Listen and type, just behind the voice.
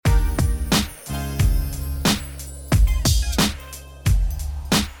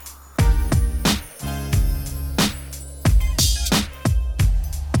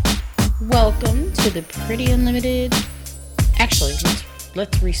to the Pretty Unlimited. Actually,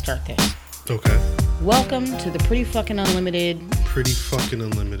 let's restart this. Okay. Welcome to the Pretty Fucking Unlimited. Pretty Fucking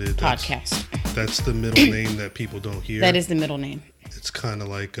Unlimited podcast. That's the middle name that people don't hear. That is the middle name. It's kind of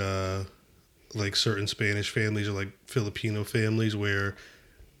like certain Spanish families or like Filipino families where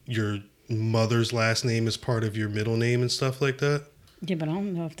your mother's last name is part of your middle name and stuff like that. Yeah, but I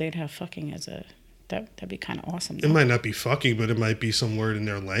don't know if they'd have fucking as a... That'd be kind of awesome. It might not be fucking, but it might be some word in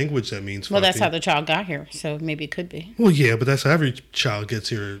their language that means fucking. Well, that's how the child got here, so maybe it could be. Well, yeah, but that's how every child gets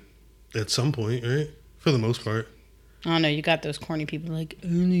here at some point, right? For the most part. I don't know. You got those corny people like, I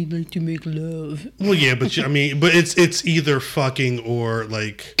only like to make love. Well, yeah, but I mean, but it's either fucking or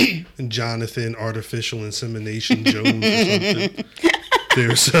like Jonathan Artificial Insemination Jones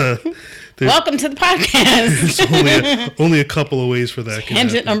or something. Welcome to the podcast. There's only a couple of ways for that.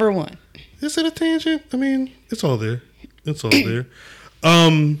 Tangent number one. Is it a tangent? I mean, it's all there. It's all there.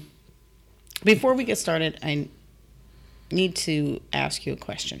 Before we get started, I need to ask you a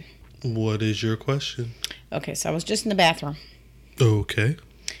question. What is your question? Okay, so I was just in the bathroom. Okay.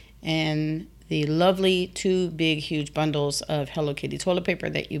 And the lovely 2 big, huge bundles of Hello Kitty toilet paper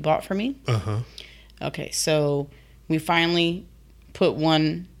that you bought for me. Uh-huh. Okay, so we finally put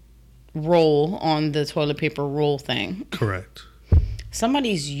one roll on the toilet paper roll thing. Correct.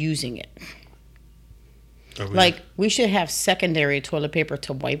 Somebody's using it. Like, we should have secondary toilet paper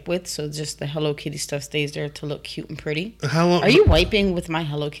to wipe with, so just the Hello Kitty stuff stays there to look cute and pretty. How long? Are you wiping with my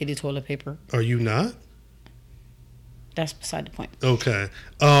Hello Kitty toilet paper? Are you not? That's beside the point. Okay.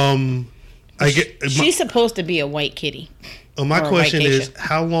 She's supposed to be a white kitty. Oh, my question is,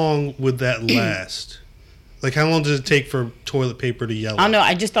 how long would that last? Like, how long does it take for toilet paper to yellow? I don't know.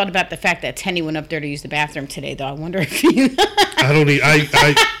 I just thought about the fact that Tenny went up there to use the bathroom today, though. I wonder if you...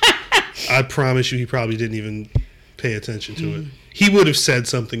 I promise you he probably didn't even pay attention to it. He would have said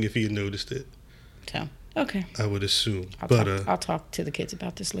something if he had noticed it. So, okay. I would assume. I'll talk to the kids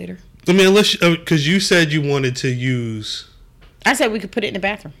about this later. I mean, unless... Because you said you wanted to use... I said we could put it in the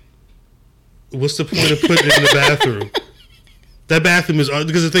bathroom. What's the point of putting it in the bathroom? That bathroom is...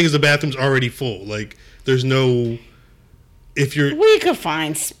 Because the thing is, the bathroom's already full. Like... There's no, if you're... We could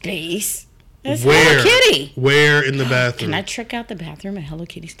find space. It's Hello Kitty. Where in the bathroom? Can I trick out the bathroom and Hello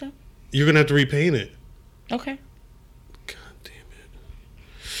Kitty stuff? You're going to have to repaint it. Okay. God damn it.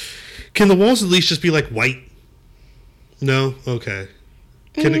 Can the walls at least just be like white? No? Okay.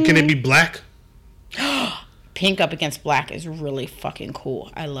 Can it be black? Pink up against black is really fucking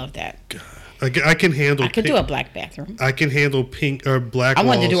cool. I love that. God. I can handle... I could do a black bathroom. I can handle pink or black walls. I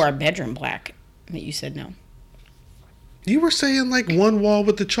wanted to do our bedroom black. But you said no. You were saying like one wall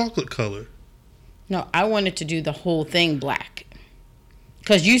with the chocolate color. No, I wanted to do the whole thing black.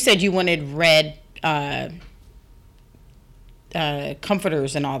 Because you said you wanted red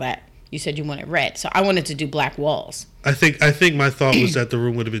comforters and all that. You said you wanted red. So I wanted to do black walls. I think my thought was that the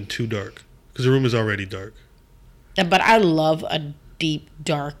room would have been too dark. Because the room is already dark. But I love a deep,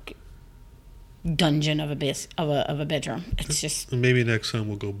 dark dungeon of a bedroom. It's just... Maybe next time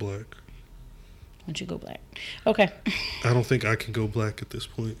we'll go black. Why don't you go black? Okay. I don't think I can go black at this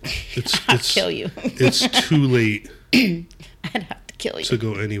point. I'll kill you. It's too late. I'd have to kill you. To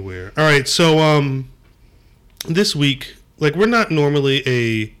go anywhere. All right, so this week, like we aren't really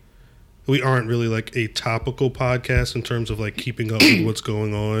like a topical podcast in terms of like keeping up with what's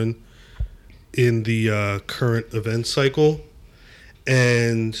going on in the current event cycle.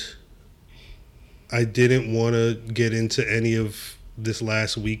 And I didn't want to get into any of this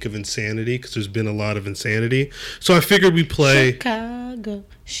last week of insanity because there's been a lot of insanity, so I figured we'd play Chicago.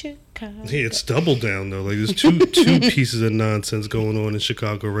 Hey, it's double down though. Like there's two pieces of nonsense going on in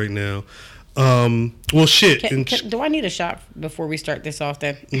Chicago right now. Well, shit. Do I need a shot before we start this off?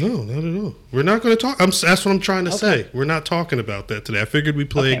 Then no, not at all. We're not going to talk. That's what I'm trying to say. We're not talking about that today. I figured we'd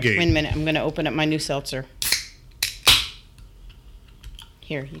play a game. Wait a minute. I'm going to open up my new seltzer.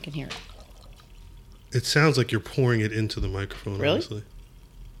 Here, you can hear it. It sounds like you're pouring it into the microphone, really? Honestly.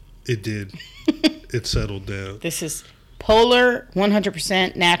 It did. It settled down. This is Polar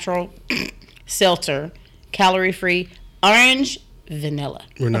 100% natural seltzer, calorie-free, orange vanilla.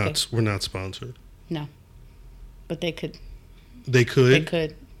 We're not sponsored. No. But they could. They could? They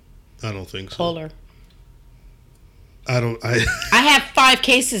could. I don't think so. Polar. I have 5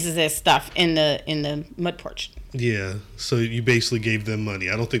 cases of this stuff in the mud porch. Yeah. So you basically gave them money.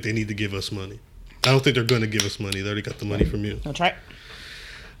 I don't think they need to give us money. I don't think they're going to give us money. They already got the money from you. I'll try it.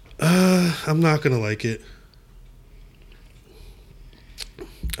 I'm not going to like it.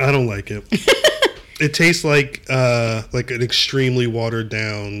 I don't like it. It tastes like an extremely watered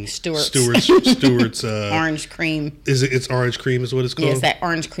down Stewart's orange cream. Is it? It's orange cream is what it's called? Yes, that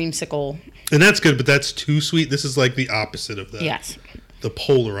orange creamsicle. And that's good, but that's too sweet. This is like the opposite of that. Yes. The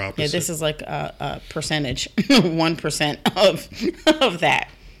polar opposite. Yeah, this is like a percentage, 1% of that.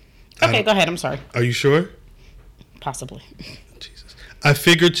 Okay, go ahead. I'm sorry. Are you sure? Possibly. Jesus. I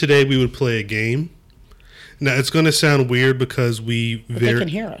figured today we would play a game. Now, it's going to sound weird because They can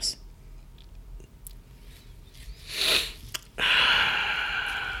hear us.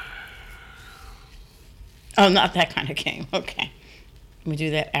 Oh, not that kind of game. Okay. We do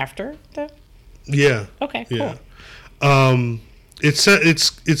that after the... Yeah. Okay, cool. Yeah.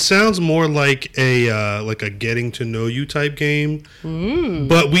 It sounds more like a getting to know you type game,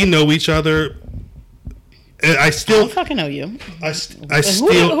 but we know each other. And I still don't fucking know you. I Who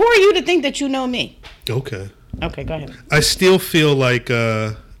still are you to think that you know me? okay. Okay, go ahead. I still feel like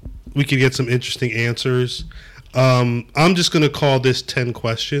we could get some interesting answers. I'm just gonna call this 10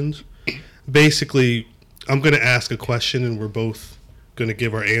 questions. Basically, I'm gonna ask a question and we're both gonna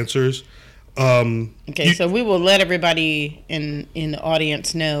give our answers. Okay, so we will let everybody in the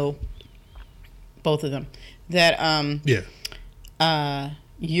audience know, both of them, that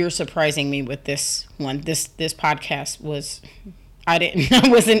you're surprising me with this one. This podcast was, I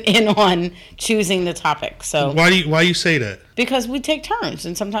wasn't in on choosing the topic. So why you say that? Because we take turns,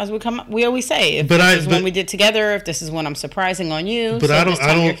 and sometimes we always say if one we did together, if this is one I'm surprising on you. But so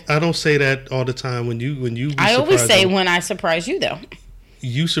I don't say that all the time when you. I always say when I surprise you though.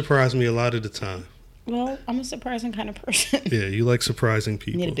 You surprise me a lot of the time. Well, I'm a surprising kind of person. Yeah, you like surprising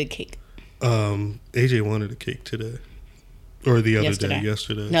people. Need a big cake. AJ wanted a cake today. Or the other day,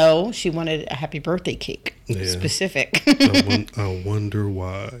 yesterday. No, she wanted a happy birthday cake. Yeah. Specific. I wonder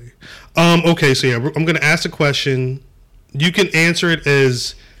why. Okay, so yeah, I'm going to ask a question. You can answer it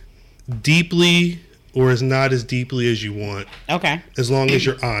as deeply or as not as deeply as you want. Okay. As long as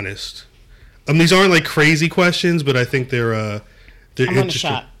you're honest. These aren't like crazy questions, but I think they're I'm interesting. on a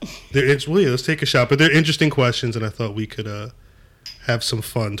shot. Let's take a shot. But they're interesting questions, and I thought we could have some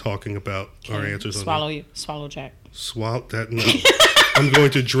fun talking about our answers. Swallow Jack. Swallow that? No. I'm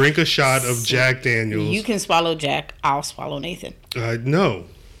going to drink a shot of Jack Daniels. You can swallow Jack. I'll swallow Nathan. No,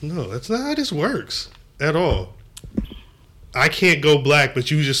 that's not how this works at all. I can't go black,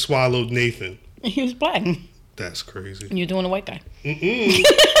 but you just swallowed Nathan. He was black. That's crazy. You're doing a white guy.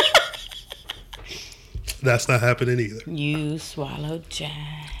 That's not happening either. You swallowed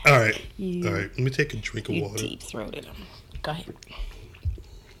Jack. All right. Let me take a drink of water. You deep-throated him. Go ahead.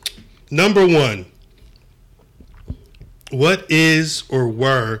 Number 1. What is or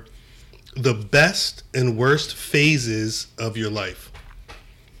were the best and worst phases of your life?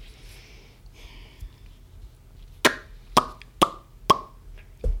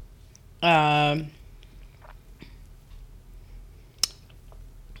 One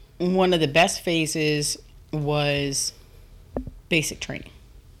of the best phases was basic training.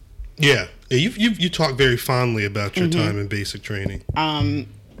 Yeah, you talk very fondly about your time in basic training.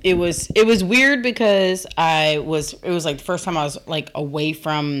 It was weird because it was like the first time I was like away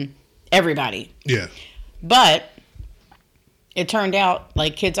from everybody. Yeah. But it turned out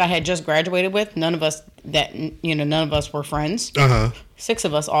like kids I had just graduated with, none of us were friends. 6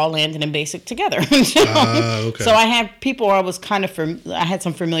 of us all landed in basic together. Okay. So I had people I was kind of I had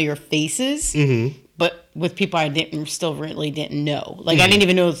some familiar faces. But with people I still really didn't know. Like, I didn't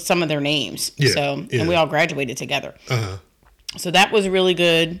even know some of their names. Yeah, and we all graduated together. So that was really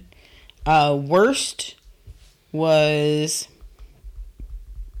good. Worst was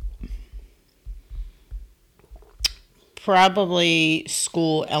probably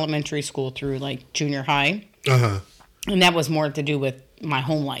elementary school through, like, junior high. And that was more to do with my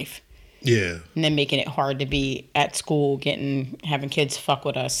home life. Yeah. And then making it hard to be at school, having kids fuck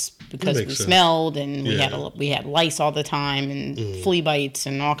with us because we smelled and we had lice all the time and flea bites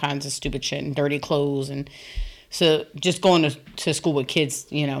and all kinds of stupid shit and dirty clothes. And so just going to school with kids,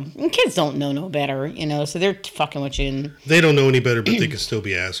 and kids don't know no better, so they're fucking with you. And they don't know any better, but they can still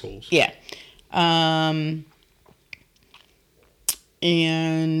be assholes. Yeah.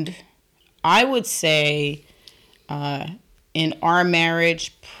 And I would say, in our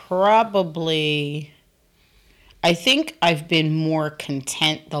marriage, probably, I think I've been more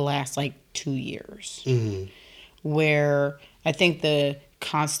content the last, 2 years. Where I think the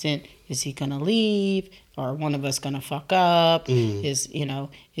constant, is he going to leave? Or one of us going to fuck up? Is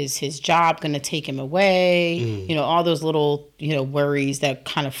his job going to take him away? All those little, worries that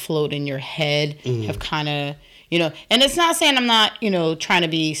kind of float in your head have kind of, and it's not saying I'm not, trying to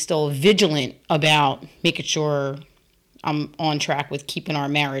be still vigilant about making sure I'm on track with keeping our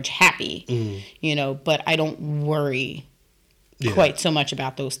marriage happy, but I don't worry quite so much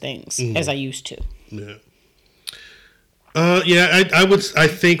about those things as I used to. Yeah. I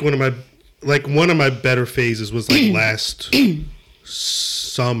think one of my like one of my better phases was like last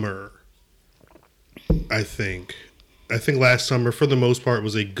summer. I think last summer, for the most part,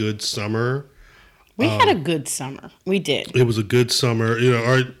 was a good summer. We had a good summer. We did. It was a good summer. You know,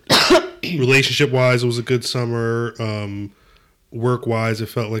 our relationship wise, it was a good summer. Work wise, it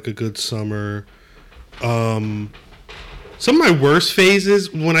felt like a good summer. Some of my worst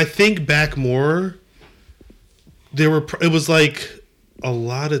phases, when I think back more, it was like a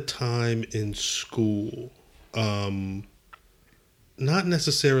lot of time in school. Not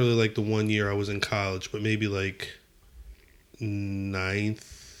necessarily like the 1 year I was in college, but maybe like ninth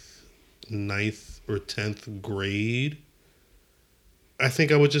or 10th grade. I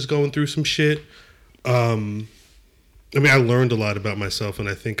think I was just going through some shit. I mean, I learned a lot about myself, and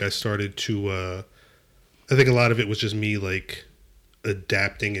I think I started to, I think a lot of it was just me like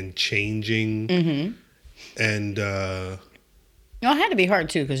adapting and changing. Mm-hmm. And, it had to be hard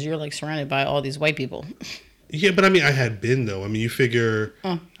too, because you're like surrounded by all these white people. Yeah, but I mean, I had been though. I mean, you figure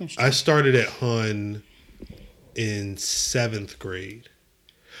I started at Hun in 7th grade,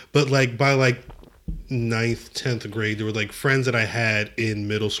 but like by like 9th, 10th grade, there were like friends that I had in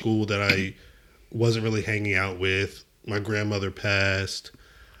middle school that I wasn't really hanging out with. My grandmother passed,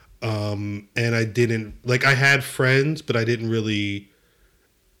 and I didn't like. I had friends, but I didn't really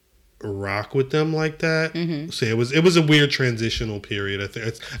rock with them like that. Mm-hmm. So it was a weird transitional period. I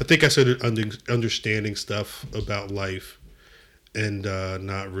think I started understanding stuff about life and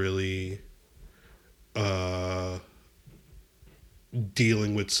not really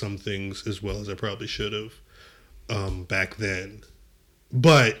dealing with some things as well as I probably should have back then.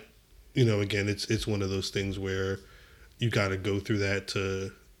 But you know, again, it's one of those things where you got to go through that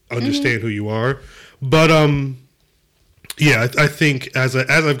to understand who you are. But yeah, I think as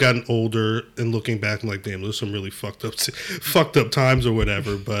I've gotten older and looking back, I'm like, damn, there's some really fucked up times or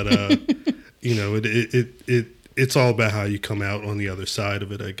whatever. But you know, it's all about how you come out on the other side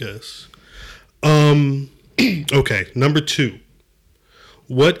of it, I guess. Okay, number 2.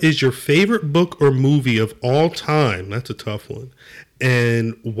 What is your favorite book or movie of all time? That's a tough one.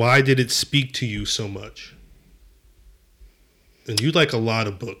 And why did it speak to you so much? And you like a lot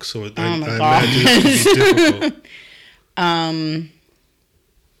of books, so I imagine it's going to be difficult.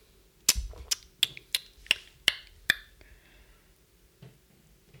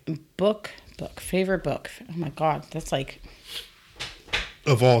 Favorite book. Oh my God, that's like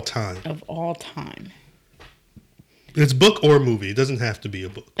of all time. Of all time. It's book or movie. It doesn't have to be a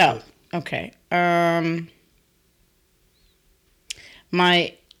book. Oh, okay. The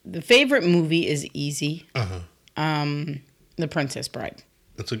favorite movie is easy. The Princess Bride.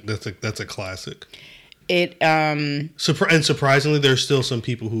 That's a classic. It and surprisingly, there's still some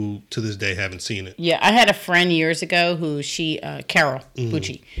people who to this day haven't seen it. Yeah, I had a friend years ago who Carol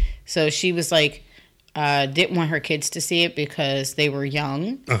Bucci. So she was like, didn't want her kids to see it because they were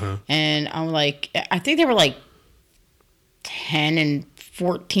young. And I'm like, I think they were like 10 and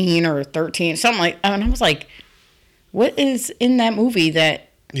 14 or 13, something like. And I was like, what is in that movie that?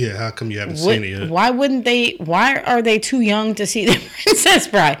 Yeah, how come you haven't seen it yet? Why wouldn't they? Why are they too young to see The Princess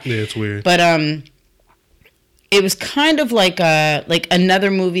Bride? Yeah, it's weird. But it was kind of like another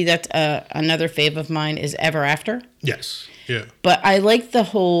movie that's another fave of mine is Ever After. Yes. Yeah. But I like the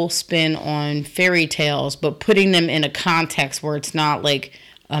whole spin on fairy tales, but putting them in a context where it's not like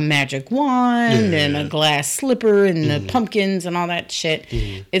a magic wand and a glass slipper and the pumpkins and all that shit.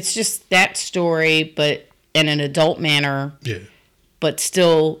 It's just that story, but in an adult manner. Yeah. But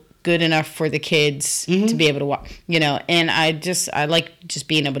still good enough for the kids to be able to watch, you know. And I like just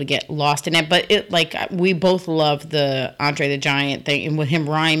being able to get lost in it. But it we both love the Andre the Giant thing, and with him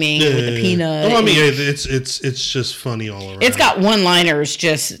rhyming with the peanut. Well, I mean, it's just funny all around. It's got one-liners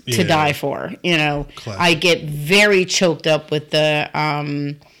just to die for, you know. Classic. I get very choked up with the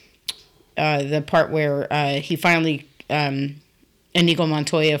part where he finally. Inigo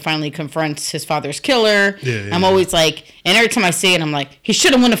Montoya finally confronts his father's killer. I'm always like, and every time I see it, I'm like, he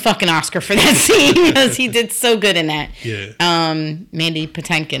should have won a fucking Oscar for that scene because he did so good in that. Mandy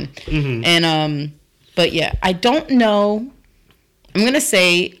Patinkin. And but yeah, I don't know. I'm gonna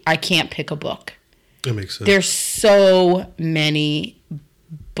say I can't pick a book. That makes sense. There's so many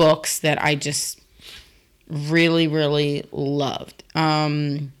books that I just really, really loved.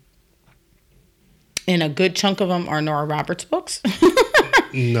 And a good chunk of them are Nora Roberts books.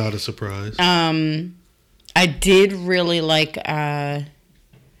 Not a surprise. I did really like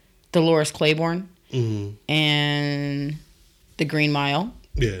Dolores Claiborne and The Green Mile.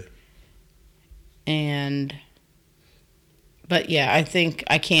 Yeah. But yeah, I think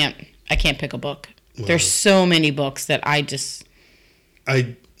I can't pick a book. Wow. There's so many books that I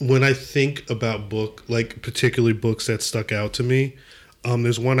when I think about particularly books that stuck out to me,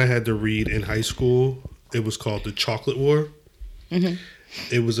 there's one I had to read in high school. It was called The Chocolate War. Mm-hmm.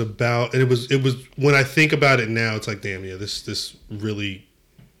 It was about, and it was when I think about it now, it's like, damn, yeah, this really,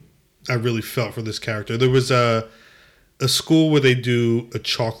 I really felt for this character. There was a school where they do a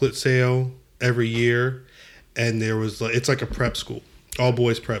chocolate sale every year, and there was it's like a prep school, all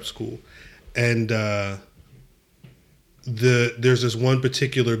boys prep school, and there's this one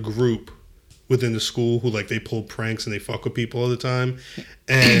particular group within the school who they pull pranks and they fuck with people all the time,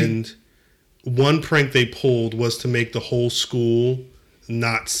 and one prank they pulled was to make the whole school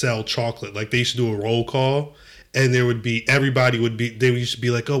not sell chocolate. Like, they used to do a roll call, and they used to be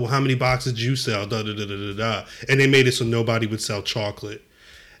like, oh, well, how many boxes did you sell? Da, da, da, da, da, da. And they made it so nobody would sell chocolate.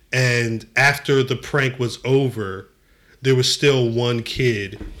 And after the prank was over, there was still one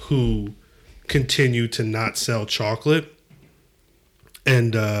kid who continued to not sell chocolate.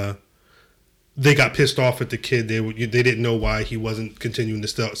 And they got pissed off at the kid. They didn't know why he wasn't continuing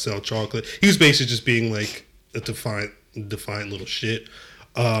to sell chocolate. He was basically just being like a defiant little shit.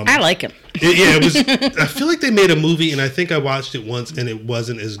 I like him. It was. I feel like they made a movie, and I think I watched it once, and it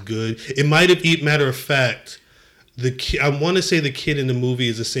wasn't as good. It might have. Matter of fact, I want to say the kid in the movie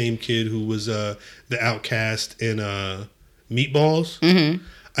is the same kid who was the outcast in Meatballs. Mm-hmm.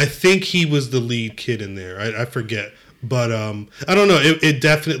 I think he was the lead kid in there. I forget, but I don't know. It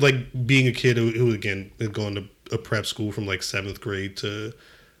definitely, like, being a kid who again had gone to a prep school from like 7th grade to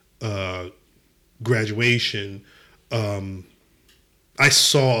graduation. I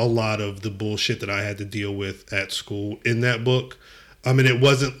saw a lot of the bullshit that I had to deal with at school in that book. I mean, it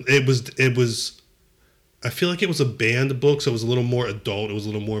was, I feel like it was a banned book, so it was a little more adult. It was a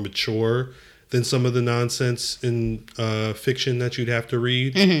little more mature than some of the nonsense in fiction that you'd have to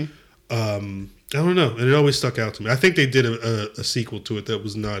read. Mm-hmm. I don't know. And it always stuck out to me. I think they did a sequel to it that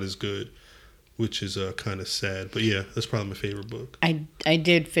was not as good, which is kind of sad. But yeah, that's probably my favorite book. I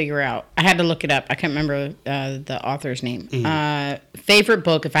did figure out. I had to look it up. I can't remember the author's name. Mm-hmm. Favorite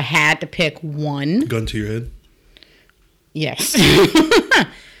book, if I had to pick one. Gun to your head? Yes.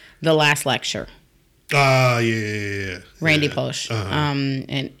 The Last Lecture. Yeah. Randy Posh. Uh-huh.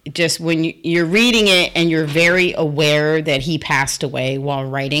 And just when you're reading it and you're very aware that he passed away while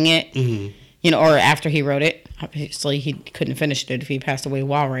writing it, mm-hmm. Or after he wrote it. Obviously, he couldn't finish it if he passed away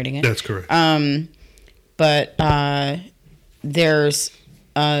while writing it. That's correct. But there's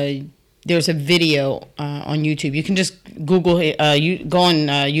a video on YouTube. You can just Google it. You go on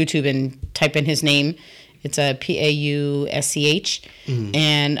YouTube and type in his name. It's a Pausch, mm-hmm.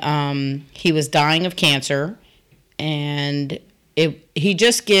 and he was dying of cancer, and he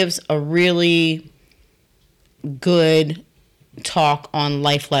just gives a really good talk on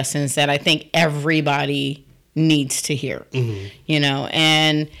life lessons that I think everybody needs to hear. Mm-hmm.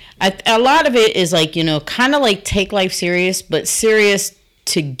 And a lot of it is like, kind of like take life serious, but serious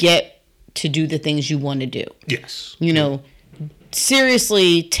to get to do the things you want to do. Yes.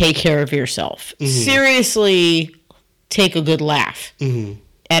 Seriously take care of yourself. Mm-hmm. Seriously take a good laugh mm-hmm.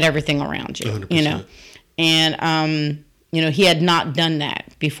 at everything around you. 100%. And he had not done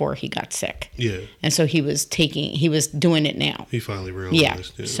that before he got sick. Yeah. And so he was doing it now. He finally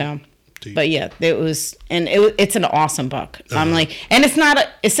realized. Yeah. So but yeah, it's an awesome book. Uh-huh. I'm like, and it's not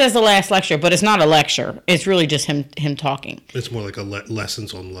it says The Last Lecture, but it's not a lecture. It's really just him talking. It's more like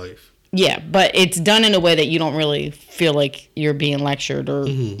lessons on life. Yeah, but it's done in a way that you don't really feel like you're being lectured or,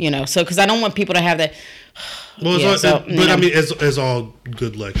 mm-hmm. So, because I don't want people to have that. Well, I mean, as all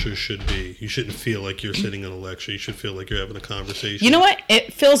good lectures should be, you shouldn't feel like you're sitting in a lecture. You should feel like you're having a conversation. You know what?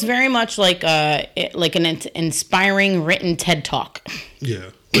 It feels very much like an inspiring written TED Talk. Yeah.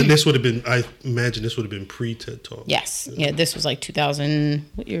 And this would have been, I imagine this would have been pre-TED Talk. Yes. Yeah, this was like 2000,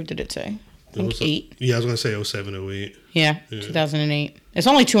 what year did it say? I think 8. Yeah, I was going to say 07, 08. Yeah, 2008. It's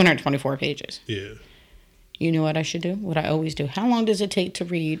only 224 pages. Yeah. You know what I should do? What I always do. How long does it take to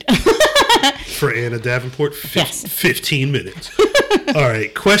read? For Anna Davenport? 15 minutes. All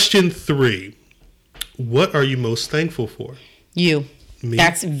right. Question 3. What are you most thankful for? You. Me?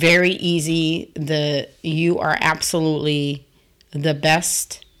 That's very easy. You are absolutely the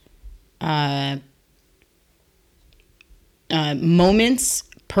best moments,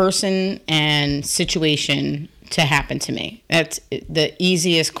 person, and situation to happen to me. That's the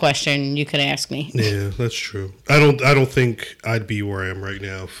easiest question you could ask me. Yeah, that's true. I don't think I'd be where I am right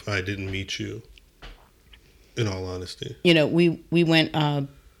now if I didn't meet you. In all honesty, we went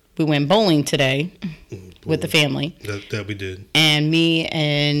bowling today with the family. That we did. And me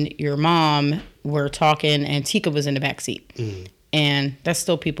and your mom were talking, and Tika was in the back seat. Mm. And that's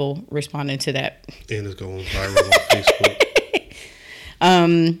still people responding to that. And it's going viral on Facebook.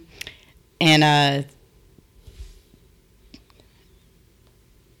 And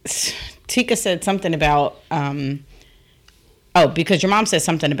Tika said something about because your mom said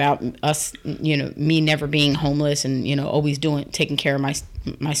something about us, me never being homeless and always taking care of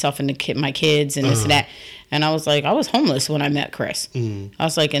myself and my kids and this and that. And I was like, I was homeless when I met Chris. I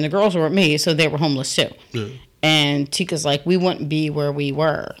was like, and the girls were with me, so they were homeless too. Yeah. And Tika's like, we wouldn't be where we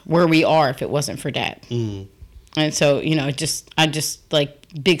are if it wasn't for Dad. And so I just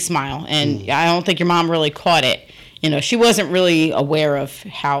like big smile, and I don't think your mom really caught it. She wasn't really aware of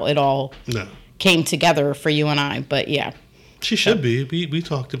how it all came together for you and I, but yeah. She should be. We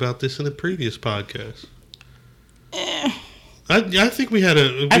talked about this in a previous podcast. I think we had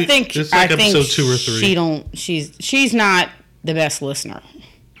it's like episode 2 or 3. She's not the best listener.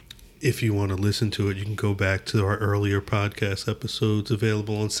 If you want to listen to it, you can go back to our earlier podcast episodes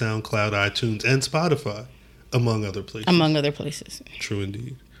available on SoundCloud, iTunes, and Spotify, among other places. True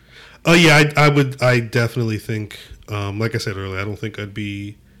indeed. Oh yeah, I definitely think, like I said earlier, I don't think I'd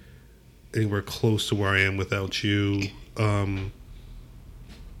be anywhere close to where I am without you. We'd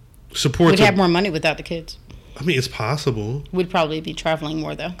have more money without the kids. I mean, it's possible. We'd probably be traveling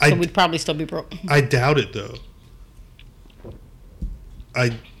more, though. So we'd probably still be broke. I doubt it, though. I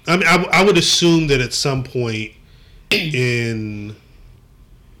mean, I would assume that at some point in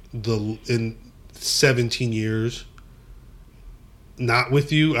 17 years, not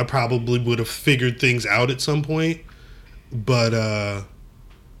with you, I probably would have figured things out at some point. But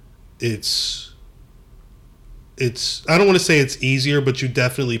it's I don't want to say it's easier, but you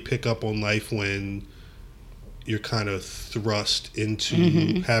definitely pick up on life when you're kind of thrust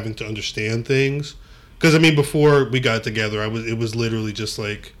into having to understand things. Because I mean, before we got together, it was literally just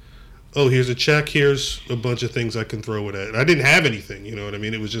like, oh, here's a check, here's a bunch of things I can throw it at. And I didn't have anything, you know what I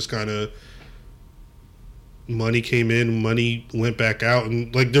mean? It was just kind of money came in, money went back out,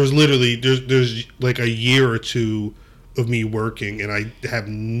 and like there was literally there's like a year or two of me working, and I have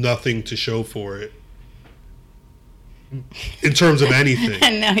nothing to show for it. In terms of anything.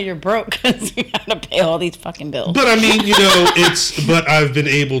 And now you're broke because you got to pay all these fucking bills. But I mean, but I've been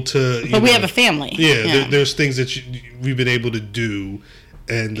able to... But we have a family. Yeah. There's things that we've been able to do,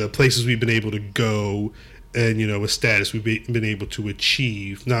 and places we've been able to go, and, a status we've been able to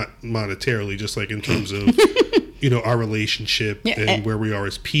achieve, not monetarily, just like in terms of, our relationship and where we are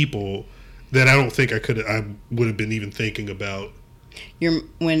as people, that I don't think I would have been even thinking about.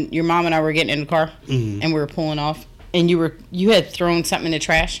 When your mom and I were getting in the car, and we were pulling off, and you had thrown something in the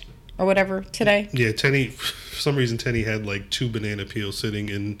trash or whatever today? Yeah, Tenny, for some reason, Tenny had like 2 banana peels sitting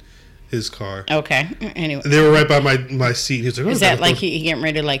in his car. Okay. Anyway. They were right by my seat. He was like, is that like he getting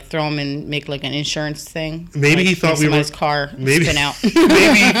ready to like throw them and make like an insurance thing? Maybe like, he thought we were... car spin out.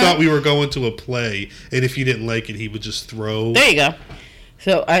 Maybe he thought we were going to a play, and if he didn't like it, he would just throw... There you go.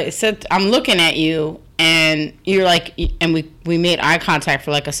 So I said, I'm looking at you, and you're like, and we made eye contact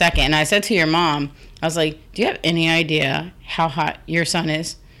for like a second, and I said to your mom, I was like, do you have any idea how hot your son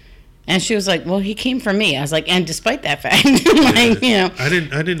is? And she was like, well, he came from me. I was like, and despite that fact,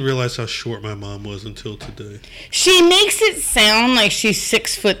 I didn't realize how short my mom was until today. She makes it sound like she's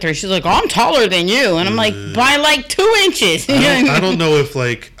 6'3". She's like, oh, I'm taller than you. And I'm like, by like 2 inches. I don't know if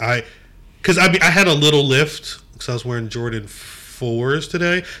like because I had a little lift because I was wearing Jordan 4s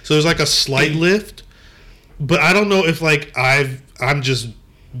today. So there's like a slight lift, but I don't know if like I'm just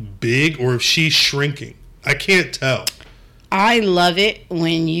big or if she's shrinking. I can't tell. I love it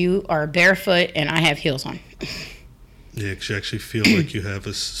when you are barefoot and I have heels on. Yeah, because you actually feel like you have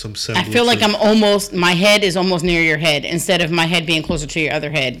some semblance. I feel like my head is almost near your head instead of my head being closer to your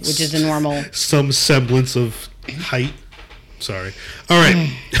other head, which is the normal. Some semblance of height. Sorry. All right.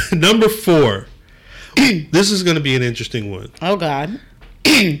 Number 4. This is going to be an interesting one. Oh, God.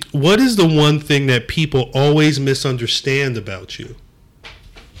 What is the one thing that people always misunderstand about you?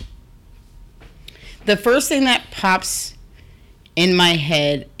 The first thing that pops in my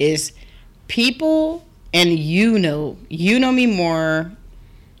head is people, and you know me more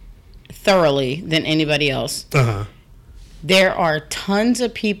thoroughly than anybody else. There are tons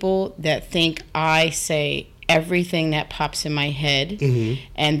of people that think I say everything that pops in my head,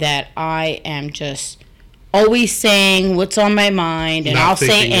 and that I am just always saying what's on my mind, and I'll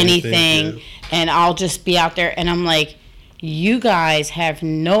say anything, and I'll just be out there, and I'm like, you guys have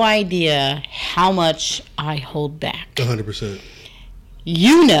no idea how much I hold back. 100%.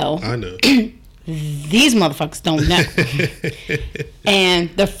 You know. I know. These motherfuckers don't know. And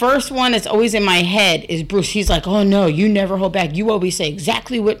the first one that's always in my head is Bruce. He's like, oh, no, you never hold back. You always say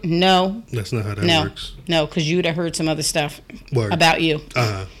exactly what. No. That's not how that works. No, because you would have heard some other stuff Word. About you.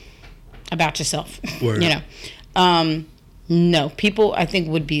 Uh-huh. About yourself. Word. No, people I think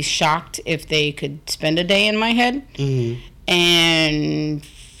would be shocked if they could spend a day in my head and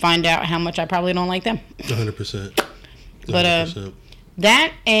find out how much I probably don't like them. 100%. But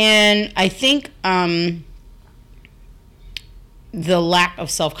that, and I think the lack of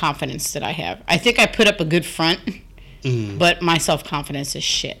self-confidence that I have. I think I put up a good front, but my self-confidence is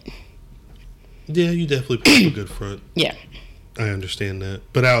shit. Yeah, you definitely put up a good front. Yeah. I understand that.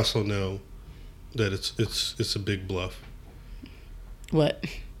 But I also know that it's a big bluff. What?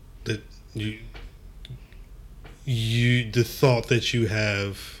 That you the thought that you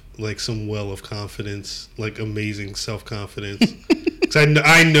have like some well of confidence, like amazing self-confidence. Cuz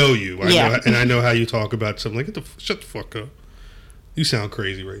I know you. I know how you talk about something like shut the fuck up. You sound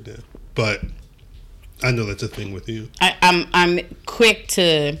crazy right now. But I know that's a thing with you. I'm quick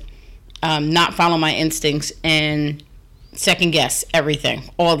to not follow my instincts and second guess everything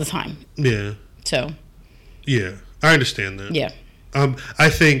all the time. Yeah. So. Yeah, I understand that. Yeah. I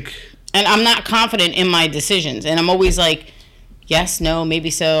think. And I'm not confident in my decisions, and I'm always like, yes, no,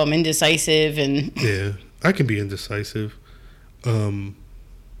 maybe so. I'm indecisive, and. Yeah, I can be indecisive. And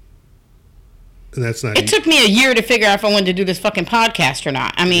that's not. It took me a year to figure out if I wanted to do this fucking podcast or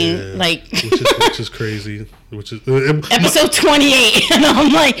not. I mean, which is crazy. Which is episode 28, and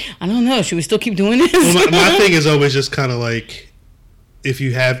I'm like, I don't know. Should we still keep doing this? Well, my thing is always just kind of like,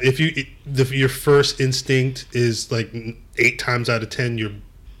 your first instinct is like 8 times out of 10 your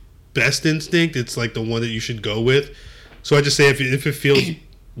best instinct. It's like the one that you should go with. So I just say if it feels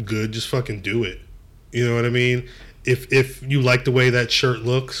good, just fucking do it. You know what I mean? If you like the way that shirt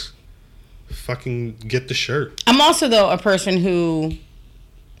looks, fucking get the shirt. I'm also though a person who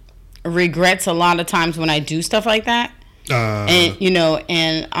regrets a lot of times when I do stuff like that. And you know,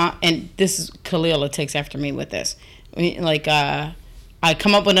 and this is Khalil takes after me with this. Like I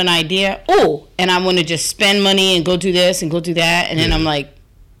come up with an idea, and I want to just spend money and go do this and go do that, and then I'm like,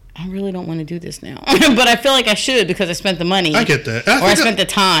 I really don't want to do this now. But I feel like I should because I spent the money. I get that. I spent the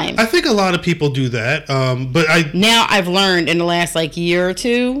time. I think a lot of people do that. But now I've learned in the last like year or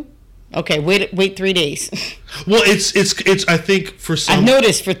two. Okay, wait 3 days. Well, it's I think for some, I've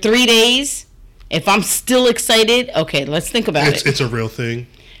noticed for 3 days, if I'm still excited, okay, let's think about it. It's a real thing.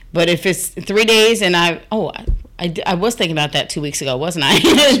 But if it's 3 days and I I was thinking about that 2 weeks ago, wasn't I?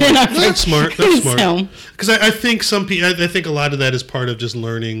 That's smart. That's smart. Because I think I think a lot of that is part of just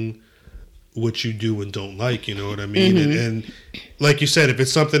learning what you do and don't like. You know what I mean? Mm-hmm. And like you said, if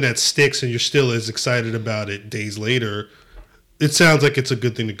it's something that sticks and you're still as excited about it days later, it sounds like it's a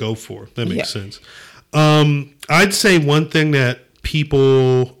good thing to go for. That makes sense. I'd say one thing that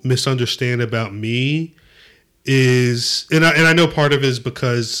people misunderstand about me is, and I know part of it is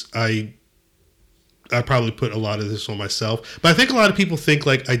because I probably put a lot of this on myself, but I think a lot of people think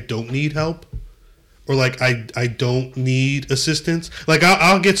like I don't need help or like I don't need assistance. Like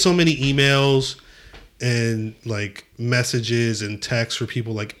I'll get so many emails and like messages and texts for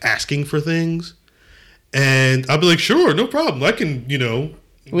people like asking for things. And I'll be like, sure, no problem. I can,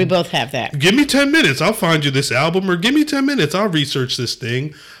 we both have that. Give me 10 minutes. I'll find you this album, or give me 10 minutes. I'll research this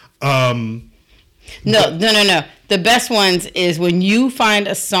thing. No. The best ones is when you find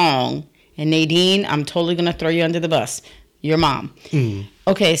a song, and Nadine, I'm totally going to throw you under the bus. Your mom. Mm.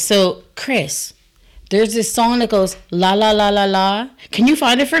 Okay, so Chris, there's this song that goes, la, la, la, la, la. Can you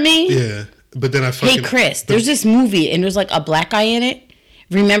find it for me? Yeah, but then Hey, Chris, there's this movie, and there's like a black guy in it.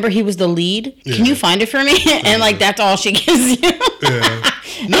 Remember, he was the lead. Yeah. Can you find it for me? And like that's all she gives you. Yeah.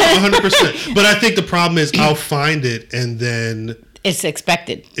 No, 100%. But I think the problem is I'll find it and then it's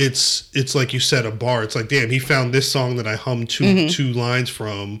expected. It's like you said, a bar. It's like, damn, he found this song that I hummed two lines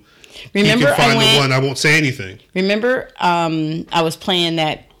from. Remember, he can find the one. I won't say anything. Remember, I was playing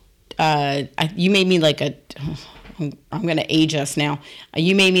that. You made me like a. I'm gonna age us now.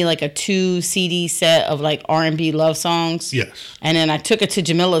 You made me like a 2 CD set of like R&B love songs. Yes. And then I took it to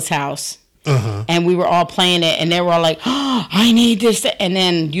Jamila's house. And we were all playing it, and they were all like, "Oh, I need this." And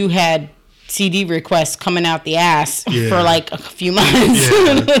then you had CD requests coming out the ass for like a few months.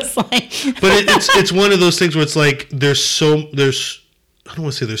 Yeah. It's like, but it's one of those things where it's like there's I don't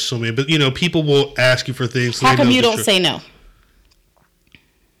want to say there's so many, but people will ask you for things. How come you don't say no?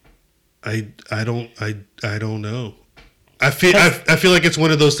 I don't know. I feel like it's one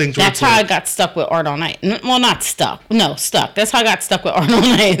of those things where that's how I got stuck with Art All Night. Well, not stuck. No, stuck. That's how I got stuck with Art All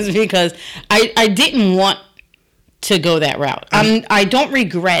Night, is because I didn't want to go that route. I don't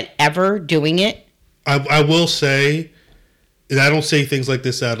regret ever doing it. I will say, and I don't say things like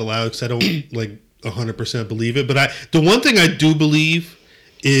this out loud because I don't like 100% believe it. But the one thing I do believe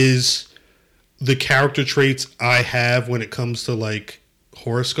is the character traits I have when it comes to like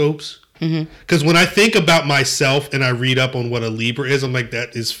horoscopes. Because when I think about myself and I read up on what a Libra is, I'm like,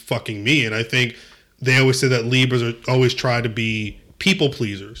 that is fucking me. And I think they always say that Libras are always try to be people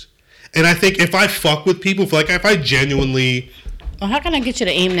pleasers. And I think if I fuck with people, if I genuinely... Well, how can I get you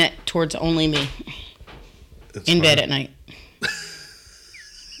to aim that towards only me in bed at night?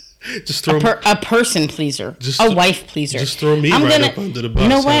 Just throw a person pleaser, a wife pleaser. Just throw me up under the bus. You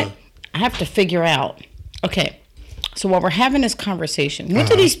know what? I have to figure out. Okay, so while we're having this conversation, what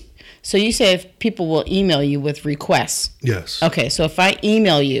do these... So you say if people will email you with requests. Yes. Okay, so if I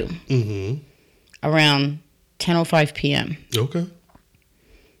email you around 10:05 p.m. Okay.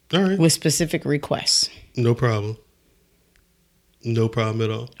 All right. With specific requests. No problem. No problem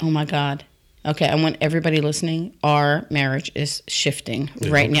at all. Oh my God. Okay, I want everybody listening. Our marriage is shifting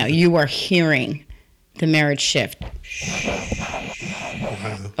right now. You are hearing the marriage shift.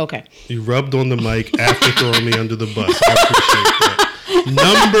 Wow. Okay. You rubbed on the mic after throwing me under the bus. I appreciate that.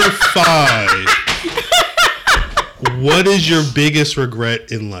 Number 5. What is your biggest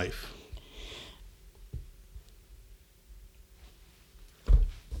regret in life?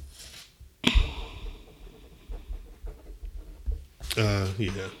 Yeah.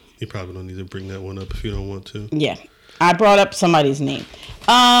 You probably don't need to bring that one up if you don't want to. Yeah. I brought up somebody's name.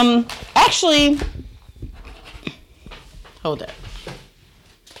 Actually, hold it.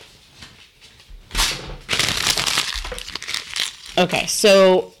 Okay,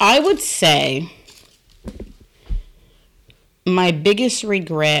 so I would say my biggest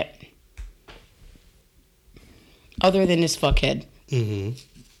regret, other than this fuckhead,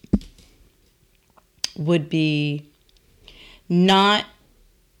 would be not,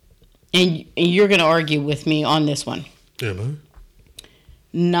 and you're going to argue with me on this one. Am I?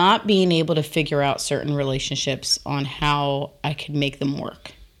 Not being able to figure out certain relationships on how I could make them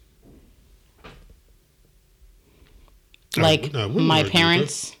work. Like my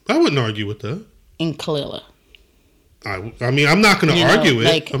parents. I wouldn't argue with that. And Kalila. I mean, I'm not going to argue it.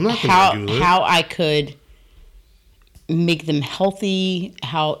 Like I'm not going to argue it. How I could make them healthy.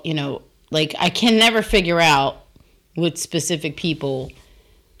 How, like I can never figure out with specific people,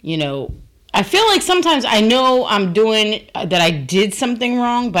 I feel like sometimes I know I'm doing, that I did something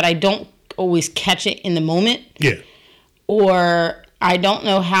wrong, but I don't always catch it in the moment. Yeah. Or I don't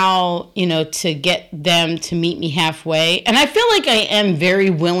know how, to get them to meet me halfway. And I feel like I am very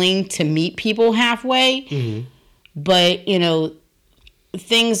willing to meet people halfway. Mm-hmm. But,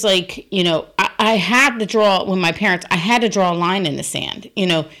 things like, I had to draw, with my parents, I had to draw a line in the sand.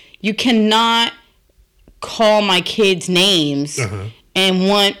 You cannot call my kids names and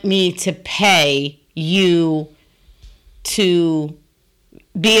want me to pay you to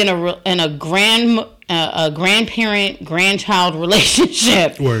be in a grandparent grandchild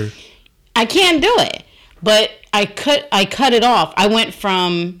relationship. Word. I can't do it. But I cut it off. I went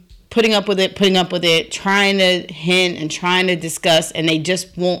from putting up with it, trying to hint and trying to discuss, and they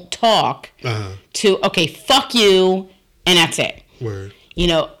just won't talk, to, okay, fuck you, and that's it. Word.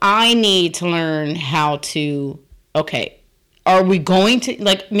 I need to learn how to, okay, are we going to,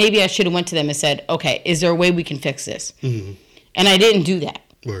 like, maybe I should have went to them and said, okay, is there a way we can fix this? Mm-hmm. And I didn't do that.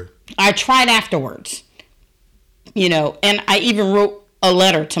 Word. I tried afterwards, and I even wrote a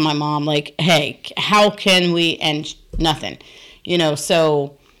letter to my mom, like, hey, how can we, and nothing,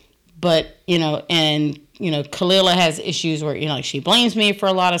 so, but, and, Kalila has issues where, like, she blames me for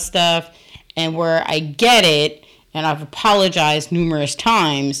a lot of stuff, and where I get it, and I've apologized numerous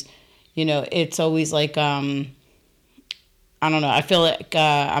times, it's always like, I don't know, I feel like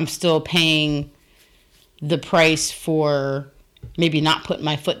I'm still paying the price for maybe not putting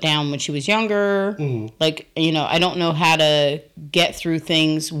my foot down when she was younger. Mm-hmm. Like, I don't know how to get through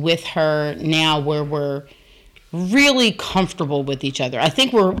things with her now where we're really comfortable with each other. I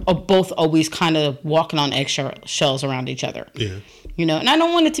think we're both always kind of walking on eggshells around each other. Yeah. And I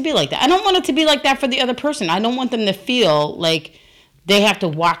don't want it to be like that. I don't want it to be like that for the other person. I don't want them to feel like they have to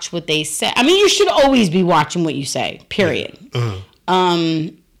watch what they say. I mean, you should always be watching what you say, period. Yeah.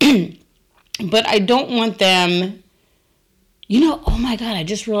 But I don't want them, oh my God, I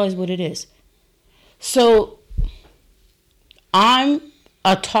just realized what it is. So I'm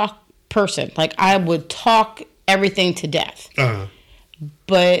a talk person. Like, I would talk everything to death. Uh-huh.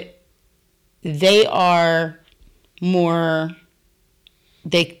 But they are more,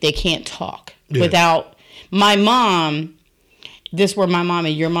 they can't talk without, my mom, this where my mom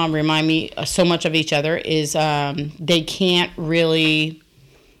and your mom remind me so much of each other is they can't really,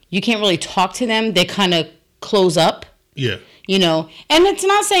 you can't really talk to them. They kind of close up. Yeah. And it's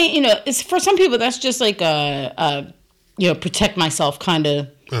not saying, it's for some people that's just like a protect myself kind of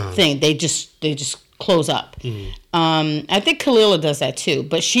thing. They just close up. Mm-hmm. I think Kalila does that too,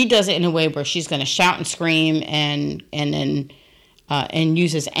 but she does it in a way where she's going to shout and scream and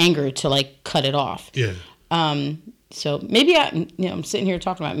uses anger to like cut it off. Yeah. So maybe I'm sitting here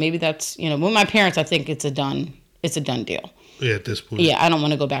talking about it. Maybe that's with my parents. I think it's a done deal. Yeah, at this point. Yeah, I don't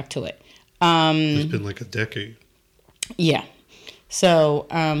want to go back to it. It's been like a decade. Yeah. So,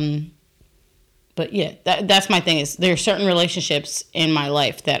 but yeah, that's my thing. Is there are certain relationships in my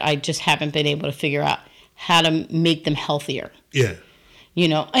life that I just haven't been able to figure out how to make them healthier. Yeah.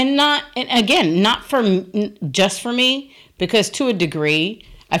 And again, not just for me, because to a degree,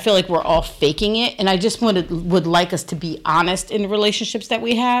 I feel like we're all faking it, and I just would like us to be honest in the relationships that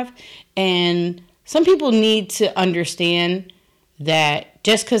we have. And some people need to understand that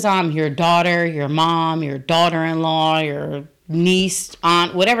just because I'm your daughter, your mom, your daughter-in-law, your niece,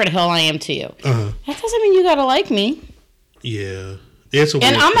 aunt, whatever the hell I am to you, that doesn't mean you gotta like me. Yeah. It's a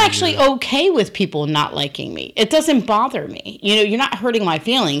weird and I'm thing, actually okay with people not liking me. It doesn't bother me. You're not hurting my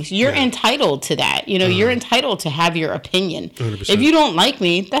feelings. You're entitled to that. You're entitled to have your opinion. 100%. If you don't like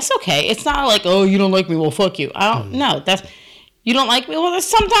me, that's okay. It's not like, oh, you don't like me, well, fuck you. I don't no, that's you don't like me. Well,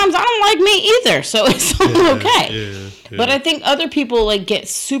 sometimes I don't like me either, so it's okay. Yeah. But I think other people like get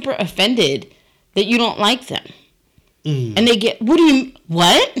super offended that you don't like them. And they get,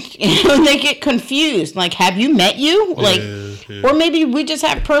 what? And they get confused. Like, have you met you? Or maybe we just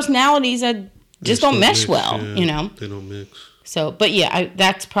have personalities that just don't mesh well, They don't mix. So, but yeah,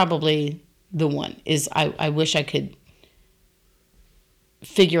 that's probably the one, is I wish I could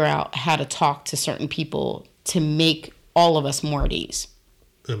figure out how to talk to certain people to make all of us more at ease.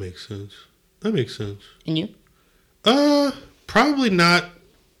 That makes sense. And you? Probably not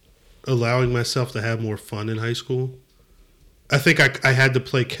allowing myself to have more fun in high school. I think I had to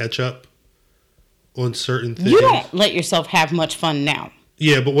play catch up on certain things. You don't let yourself have much fun now.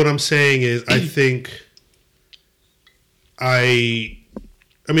 Yeah, but what I'm saying is, I think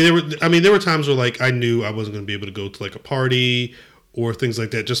there were times where like I knew I wasn't going to be able to go to like a party or things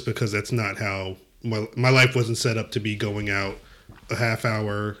like that, just because that's not how my life wasn't set up to be going out a half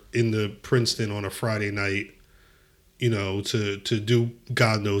hour into Princeton on a Friday night, to do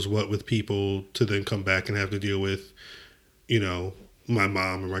God knows what with people, to then come back and have to deal with, my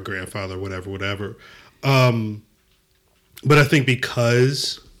mom or my grandfather, whatever. But I think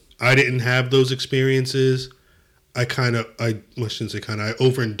because I didn't have those experiences, I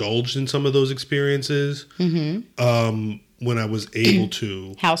overindulged in some of those experiences. When I was able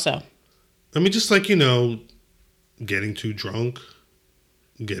to. How so? I mean, just like, getting too drunk,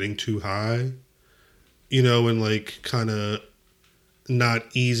 getting too high, and like kind of not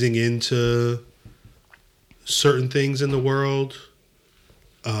easing into certain things in the world.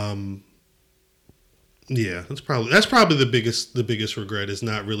 Yeah, that's probably the biggest regret, is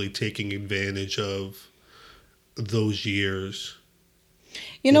not really taking advantage of those years.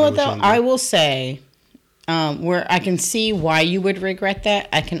 You know what though? I will say, where I can see why you would regret that,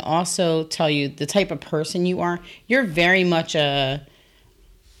 I can also tell you the type of person you are. You're very much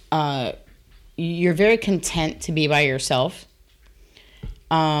you're very content to be by yourself.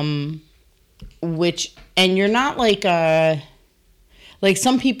 And you're not like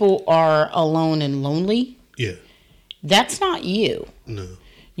some people are alone and lonely. Yeah. That's not you. No.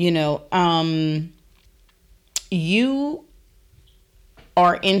 You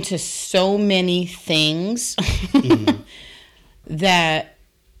are into so many things that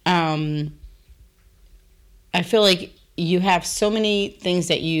I feel like you have so many things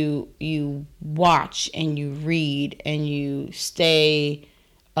that you watch and you read and you stay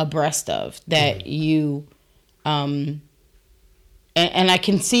abreast of that you and I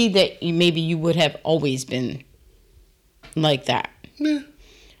can see that maybe you would have always been like that. Yeah.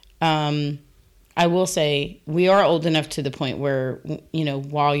 I will say we are old enough to the point where,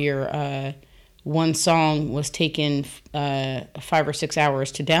 while your one song was taking 5 or 6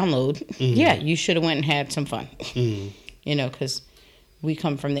 hours to download, yeah, you should have went and had some fun. Because we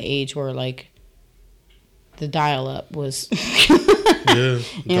come from the age where like the dial-up was yeah,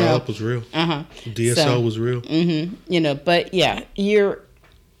 dial-up was real. DSL was real. But yeah,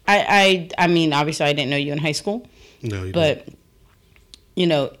 I mean, obviously I didn't know you in high school. No, you but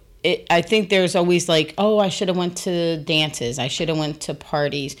didn't. I think there's always like, oh, I should have went to dances, I should have went to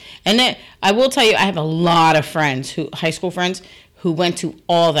parties. And then I will tell you, I have a lot of friends high school friends who went to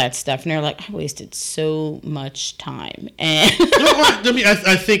all that stuff, and they're like, I wasted so much time. And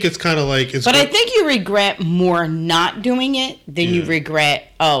I think it's kind of like... But I think you regret more not doing it than you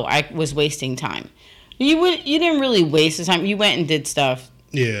regret, I was wasting time. You didn't really waste the time. You went and did stuff.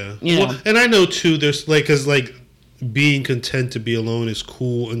 Yeah. Well, and I know, too, there's like... Because, like, being content to be alone is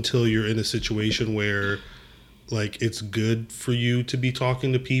cool until you're in a situation where, like it's good for you to be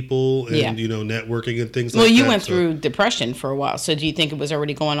talking to people and networking and things like that. Well, you went through depression for a while, so do you think it was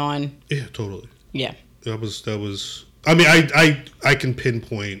already going on? Yeah, totally. Yeah. That was I mean, I can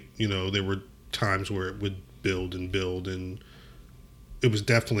pinpoint, there were times where it would build and it was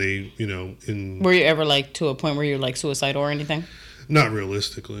definitely, in... Were you ever, like, to a point where you're, like, suicidal or anything? Not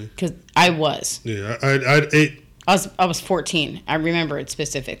realistically. Because I was. Yeah, I was 14. I remember it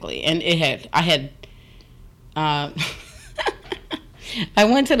specifically. And I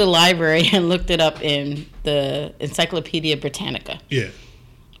went to the library and looked it up in the Encyclopedia Britannica. Yeah.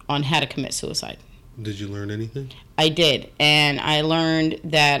 On how to commit suicide. Did you learn anything? I did. And I learned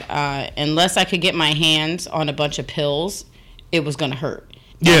that unless I could get my hands on a bunch of pills, it was going to hurt.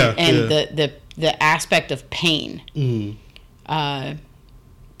 Yeah. And the aspect of pain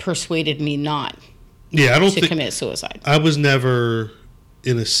persuaded me not to commit suicide. I was never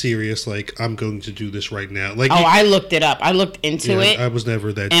in a serious, like, I'm going to do this right now. Like, I looked it up. I looked into it. I was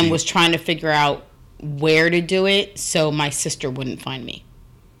never that and deep. Was trying to figure out where to do it so my sister wouldn't find me.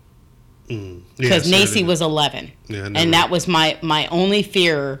 Because Nacy was 11. Yeah, and that was my only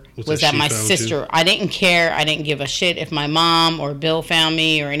fear was that my sister... I didn't care. I didn't give a shit if my mom or Bill found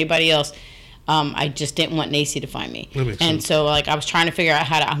me or anybody else. I just didn't want Nacy to find me. That makes and sense. So, like, I was trying to figure out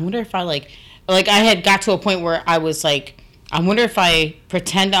how to... I wonder if I, like, I had got to a point where I was, like... I wonder if I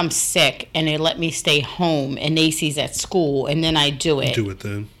pretend I'm sick and they let me stay home and Nacy's at school and then I do it. Do it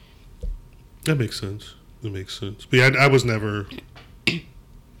then. That makes sense. But yeah, I was never...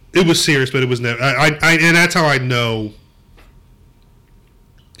 It was serious, but it was never... and that's how I know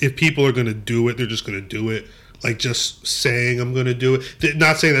if people are going to do it, they're just going to do it. Like, just saying I'm going to do it.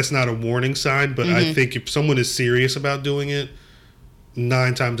 Not saying that's not a warning sign, but I think if someone is serious about doing it,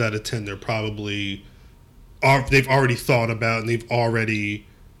 9 times out of 10, they're probably... they've already thought about and they've already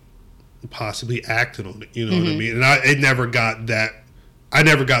possibly acted on it. You know what I mean? And I never got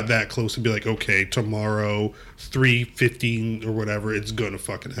that close to be like, okay, tomorrow, 3:15 or whatever, it's gonna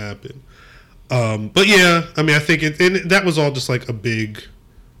fucking happen. But yeah, I mean, I think that was all just like a big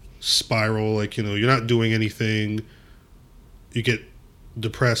spiral. Like, you're not doing anything. You get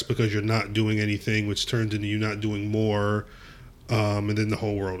depressed because you're not doing anything, which turns into you not doing more. And then the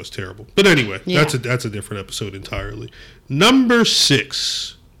whole world is terrible. But anyway, that's a different episode entirely. Number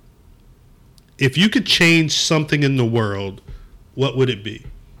 6. If you could change something in the world, what would it be?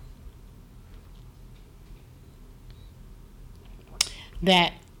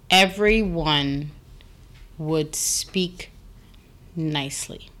 That everyone would speak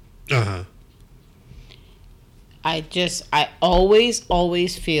nicely. Uh-huh. I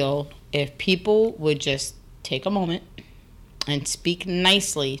always feel if people would just take a moment and speak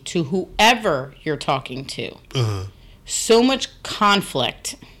nicely to whoever you're talking to. Uh-huh. So much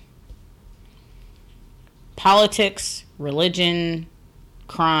conflict. Politics, religion,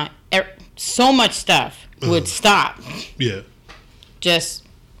 crime, so much stuff would stop. Yeah. Just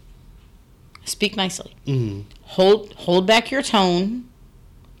speak nicely. Mm-hmm. Hold back your tone,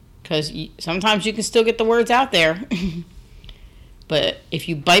 because sometimes you can still get the words out there. But if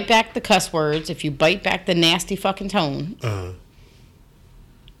you bite back the cuss words, if you bite back the nasty fucking tone,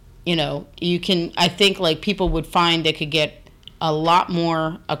 you can. I think like people would find they could get a lot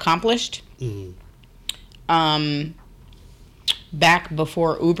more accomplished. Mm-hmm. Back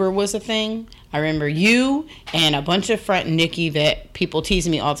before Uber was a thing, I remember you and a bunch of friends, Nikki, that people tease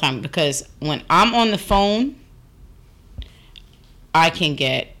me all the time because when I'm on the phone, I can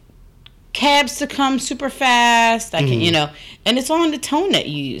get cabs to come super fast. I can, and it's on the tone that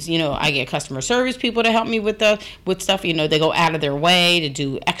you use. I get customer service people to help me with stuff. They go out of their way to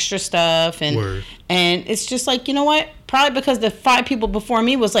do extra stuff, and it's just like, you know what? Probably because the 5 people before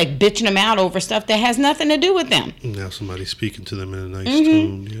me was like bitching them out over stuff that has nothing to do with them. Now somebody's speaking to them in a nice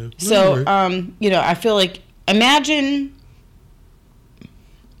tone. Yeah. So, I feel like imagine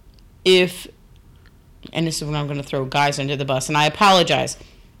if, and this is when I'm going to throw guys under the bus, and I apologize.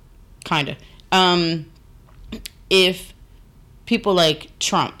 Kind of. If people like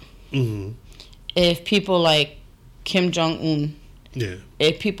Trump, if people like Kim Jong-un,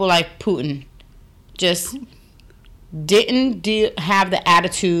 if people like Putin, just didn't have the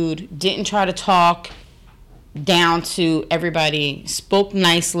attitude, didn't try to talk down to everybody, spoke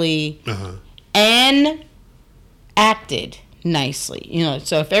nicely, and acted nicely.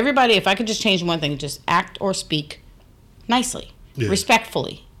 So if I could just change one thing, just act or speak nicely,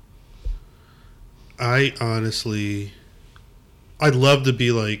 respectfully. I'd love to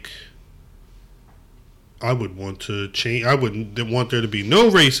be like, I would want to change. I wouldn't want there to be no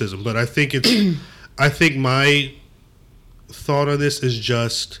racism, but I think I think my thought on this is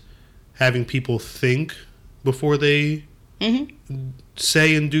just having people think before they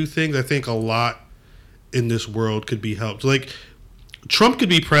say and do things. I think a lot in this world could be helped. Like, Trump could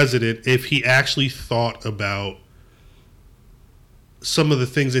be president if he actually thought about some of the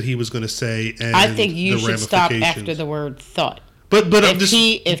things that he was going to say, and I think you the should stop ramifications. after the word thought. But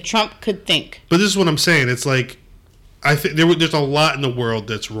if Trump could think. But this is what I'm saying. It's like, I think there's a lot in the world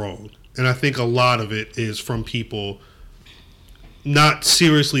that's wrong, and I think a lot of it is from people not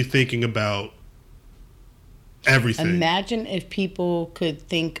seriously thinking about everything. Imagine if people could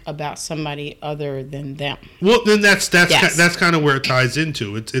think about somebody other than them. Well, then that's Yes. kind of where it ties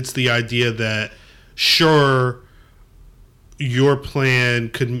into. It's the idea that, sure, your plan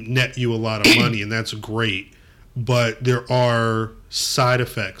could net you a lot of money, and that's great, but there are side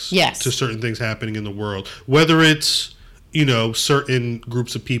effects to certain things happening in the world. Whether it's, certain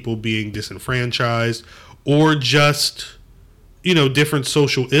groups of people being disenfranchised, or just, different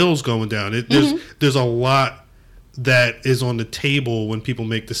social ills going down. There's a lot that is on the table when people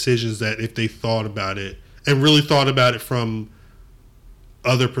make decisions that, if they thought about it and really thought about it from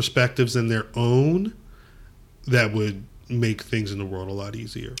other perspectives than their own, that would make things in the world a lot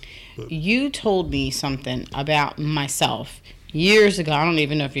easier. But You told me something about myself years ago. I don't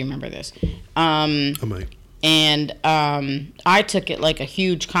even know if you remember this. I might. And I took it like a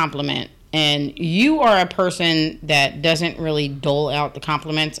huge compliment. And you are a person that doesn't really dole out the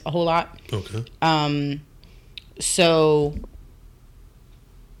compliments a whole lot. Okay. So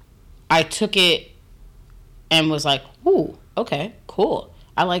I took it and was like, ooh, okay, cool.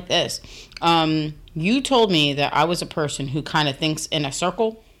 I like this. You told me that I was a person who kind of thinks in a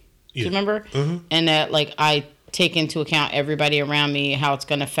circle. Do you remember? And that, like, I take into account everybody around me, how it's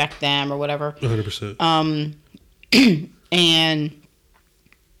going to affect them or whatever. 100%. And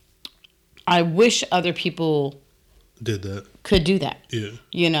I wish other people Did that. could do that. Yeah.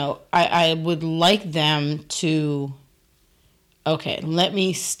 I would like them to, okay, let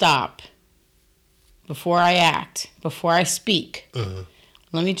me stop before I act, before I speak.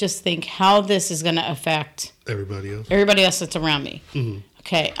 Let me just think how this is going to affect Everybody else that's around me.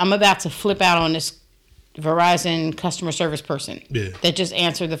 Okay, I'm about to flip out on this Verizon customer service person that just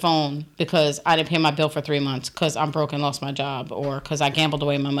answered the phone because I didn't pay my bill for 3 months because I'm broke and lost my job, or because I gambled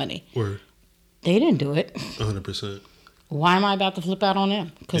away my money. Word. They didn't do it. 100%. Why am I about to flip out on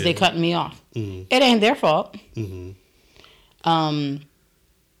them? Because they cutting me off. It ain't their fault.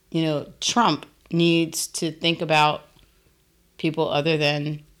 Trump needs to think about people other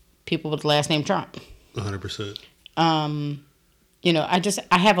than people with the last name Trump. 100%.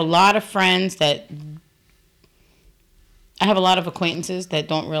 I have a lot of friends I have a lot of acquaintances that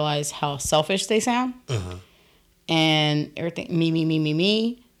don't realize how selfish they sound. And everything,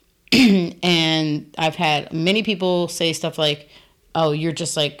 me. And I've had many people say stuff like, oh, you're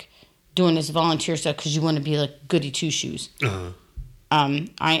just like doing this volunteer stuff because you want to be like goody two shoes.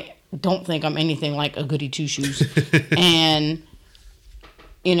 I don't think I'm anything like a goody two shoes. And,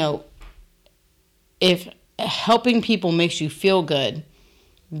 if helping people makes you feel good,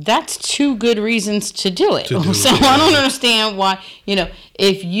 that's 2 good reasons to do it. I don't understand why,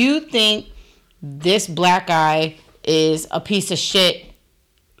 if you think this black guy is a piece of shit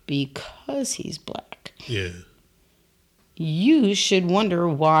because he's black, you should wonder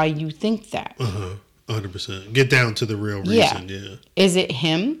why you think that. 100%. Get down to the real reason. Yeah. Is it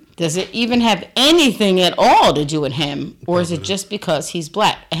him? Does it even have anything at all to do with him? Or is it just because he's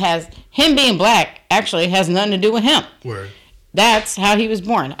black? It has, him being black actually has nothing to do with him. Word. That's how he was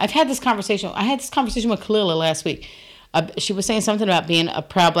born. I had this conversation with Kalila last week. She was saying something about being a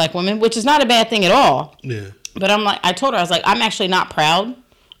proud black woman, which is not a bad thing at all. Yeah. But I told her, I was like, I'm actually not proud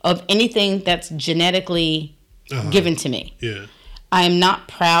of anything that's genetically given to me. Yeah. I am not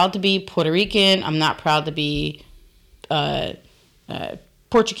proud to be Puerto Rican. I'm not proud to be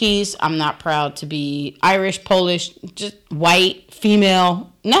Portuguese. I'm not proud to be Irish, Polish, just white,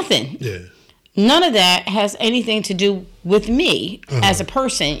 female, nothing. Yeah. None of that has anything to do with me as a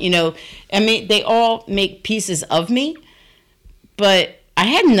person. They all make pieces of me, but I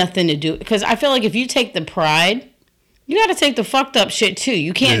had nothing to do, because I feel like if you take the pride, you got to take the fucked up shit too.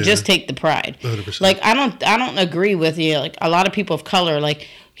 You can't just take the pride. 100%. Like, I don't agree with you. Like, a lot of people of color, like,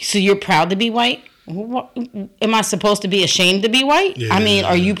 so you're proud to be white? What, am I supposed to be ashamed to be white? Yeah. I mean,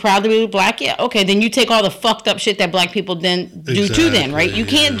 are you proud to be black? Yeah. Okay, then you take all the fucked up shit that black people then do too. Then, right? You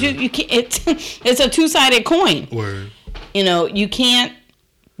can't do. You can't. It's a two-sided coin. Word. You can't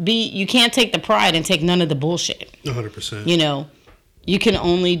take the pride and take none of the bullshit. 100%. You can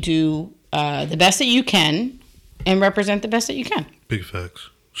only do the best that you can and represent the best that you can. Big facts.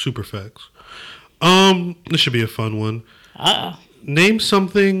 Super facts. This should be a fun one. Uh-oh. Name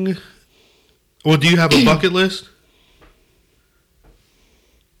something Well, do you have a bucket list?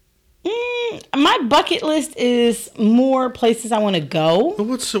 My bucket list is more places I want to go. Well,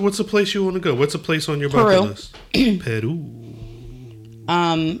 what's a place you want to go? What's a place on your Peru. bucket list? Peru.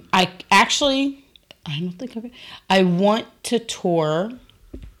 I don't think of it. I want to tour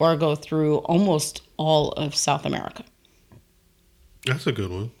or go through almost all of South America. That's a good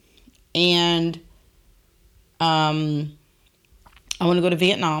one. And I want to go to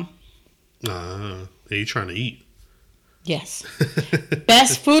Vietnam. Are you trying to eat? Yes.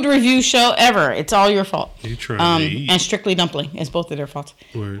 Best food review show ever. It's all your fault. You trying to eat? And Strictly Dumpling. It's both of their faults.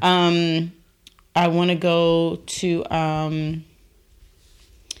 Word. I want to go to,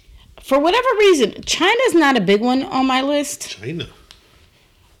 for whatever reason, China's not a big one on my list. China.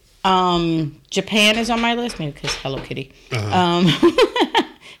 Japan is on my list, maybe because Hello Kitty. Uh-huh.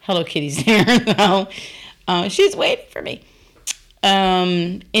 Hello Kitty's there, though. She's waiting for me.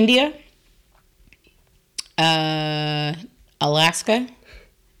 India. Alaska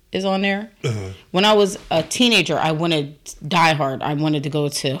is on there. Uh-huh. When I was a teenager, I wanted die hard. I wanted to go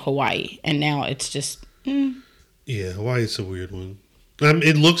to Hawaii, and now it's just. Yeah, Hawaii is a weird one.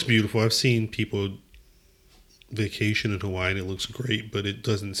 It looks beautiful. I've seen people vacation in Hawaii, and it looks great, but it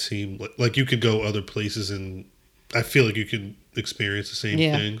doesn't seem like you could go other places, and I feel like you could experience the same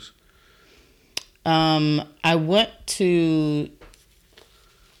things. I want to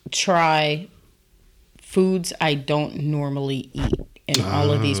try foods I don't normally eat in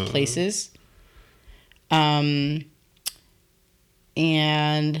all of these places. And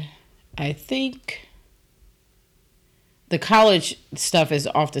I think the college stuff is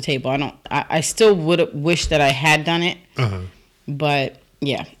off the table. I still would wish that I had done it. Uh-huh. But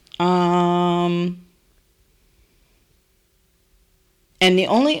yeah. And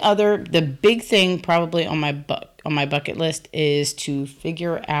the big thing probably on my bucket list is to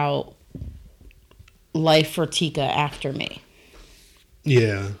figure out life for Tika after me.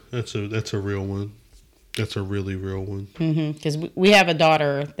 Yeah, that's a real one. That's a really real one. Because we have a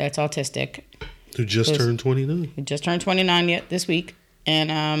daughter that's autistic. Who just turned 29. Who just turned 29 this week.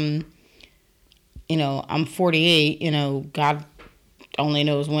 And, I'm 48. God only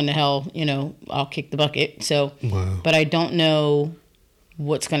knows when the hell, I'll kick the bucket. So, wow. But I don't know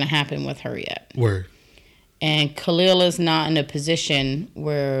what's going to happen with her yet. Word. And Khalil is not in a position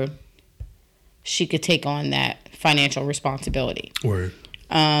where she could take on that financial responsibility. Word.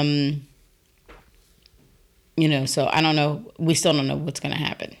 So I don't know. We still don't know what's going to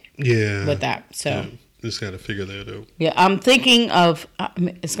happen. Yeah. With that. So. Yeah. Just got to figure that out. Yeah, I'm thinking of,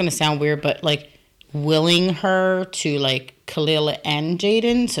 it's going to sound weird, but willing her to Khalil and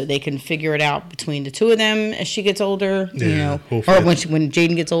Jaden so they can figure it out between the two of them as she gets older, or when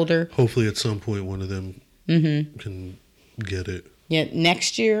Jaden gets older. Hopefully at some point one of them can get it. Yeah,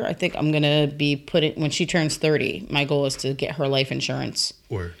 next year I think I'm going to be when she turns 30, my goal is to get her life insurance.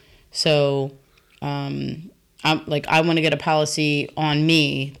 Word. So, I want to get a policy on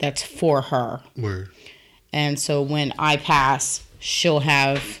me that's for her. Word. And so when I pass, she'll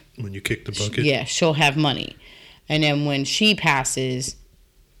have... When you kick the bucket? Yeah, she'll have money. And then when she passes,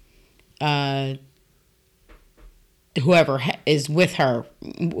 whoever is with her,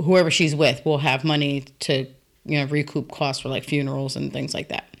 whoever she's with, will have money to, recoup costs for funerals and things like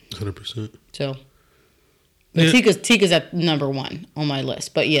that. 100%. So... But yeah. Tika's at number 1 on my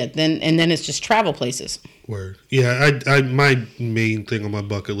list. But yeah, then it's just travel places. Word. Yeah, I my main thing on my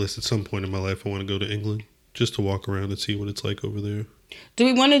bucket list at some point in my life, I want to go to England just to walk around and see what it's like over there. Do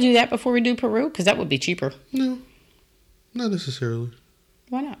we want to do that before we do Peru? Because that would be cheaper. No, not necessarily.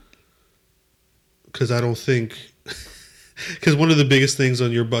 Why not? Because I don't think... Because one of the biggest things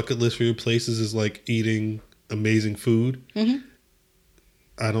on your bucket list for your places is eating amazing food. Mm-hmm.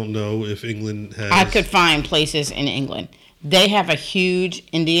 I don't know if England has... I could find places in England. They have a huge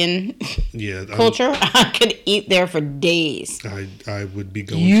Indian culture. I could eat there for days. I would be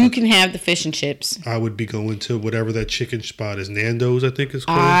going You can have the fish and chips. I would be going to whatever that chicken spot is. Nando's, I think it's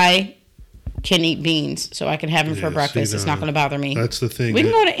called. I can eat beans, so I can have them for breakfast. It's not going to bother me. That's the thing. We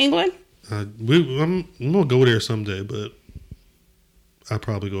can go to England. I'm going to go there someday, but I'll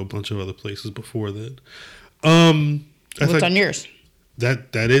probably go a bunch of other places before that. What's on yours?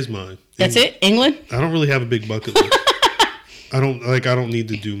 That is mine. That's it? England? I don't really have a big bucket list. I don't need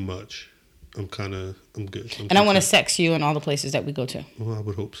to do much. I'm good. And I want to sex you in all the places that we go to. Well, I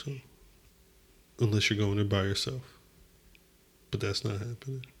would hope so. Unless you're going there by yourself. But that's not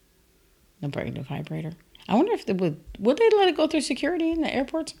happening. No vibrator. I wonder if they would they let it go through security in the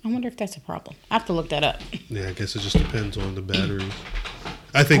airports? I wonder if that's a problem. I have to look that up. Yeah, I guess it just depends on the batteries.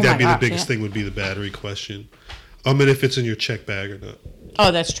 I think the biggest thing would be the battery question. And if it's in your check bag or not.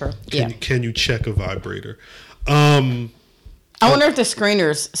 Oh, that's true. Can you check a vibrator? I wonder if the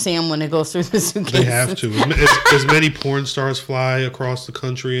screeners see them when they go through the suitcase. They have to. As many porn stars fly across the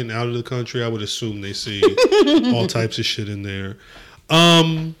country and out of the country, I would assume they see all types of shit in there.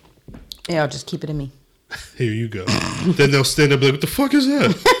 Yeah, I'll just keep it in me. Here you go. Then they'll stand up and be like, what the fuck is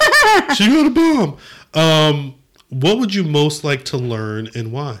that? She got a bomb. What would you most like to learn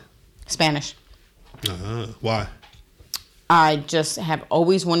and why? Spanish. Why? I just have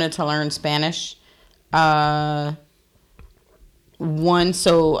always wanted to learn Spanish.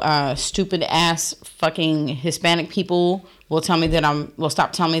 Stupid ass fucking Hispanic people will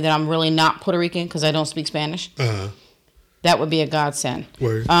stop telling me that I'm really not Puerto Rican because I don't speak Spanish. That would be a godsend.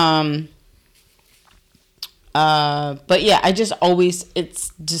 Word. But yeah, it's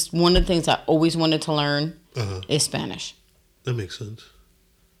just one of the things I always wanted to learn is Spanish. That makes sense.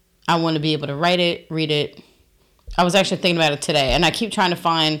 I want to be able to write it, read it. I was actually thinking about it today, and I keep trying to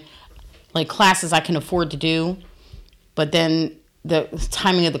find like classes I can afford to do, but then the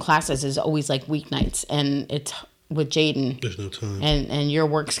timing of the classes is always like weeknights, and it's with Jaden. There's no time. And your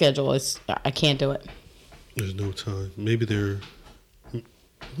work schedule I can't do it. There's no time. Maybe I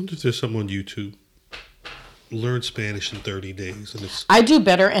wonder if there's something on YouTube. Learn Spanish in 30 days. And I do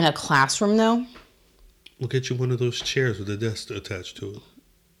better in a classroom, though. We'll get you one of those chairs with a desk attached to it.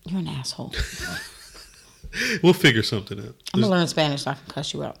 You're an asshole. We'll figure something out. I'm going to learn Spanish so I can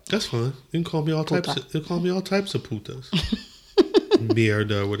cuss you out. That's fine. You can call me all types of putas.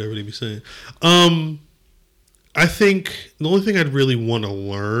 Mierda, whatever they be saying. I think the only thing I'd really want to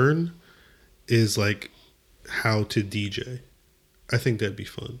learn is like how to DJ. I think that'd be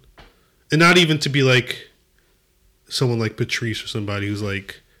fun. And not even to be like someone like Patrice or somebody who's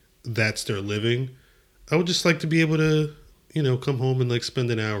like, that's their living. I would just like to be able to, come home and like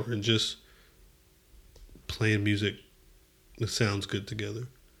spend an hour and just playing music that sounds good together.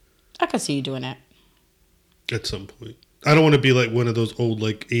 I could see you doing that. At some point. I don't want to be like one of those old,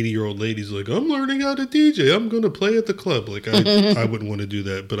 like 80-year-old ladies like, I'm learning how to DJ. I'm going to play at the club. Like I wouldn't want to do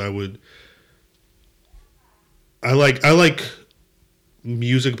that, but I would. I like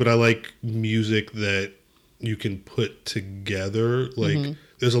music, but I like music that you can put together. Like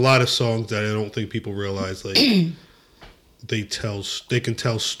there's a lot of songs that I don't think people realize like they can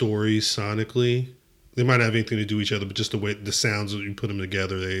tell stories sonically. They might not have anything to do with each other, but just the way the sounds that you put them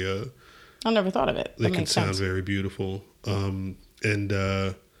together, I never thought of it. They can sound very beautiful. But I mean,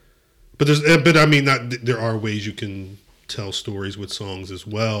 there are ways you can tell stories with songs as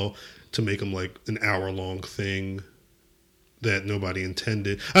well to make them like an hour-long thing that nobody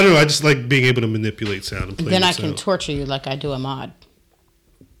intended. I don't know. I just like being able to manipulate sound and play. Then I can torture you like I do a mod.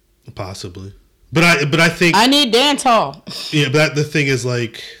 Possibly, but I think I need dance hall. Yeah, but the thing is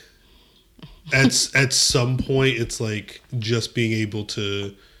like, at some point, it's like just being able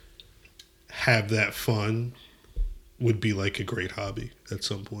to have that fun would be like a great hobby at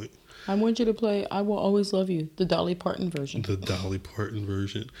some point. I want you to play I Will Always Love You, the Dolly Parton version. The Dolly Parton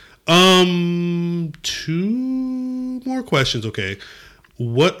version. 2 more questions. Okay.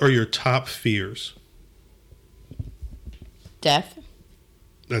 What are your top fears? Death.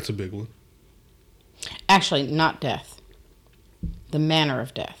 That's a big one. Actually, not death. The manner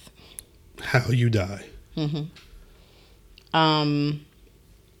of death. How you die. I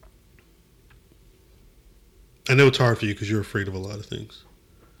know it's hard for you because you're afraid of a lot of things.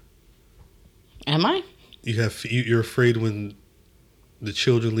 Am I? You're afraid when the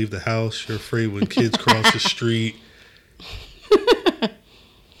children leave the house. You're afraid when kids cross the street.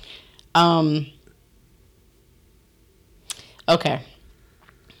 Okay.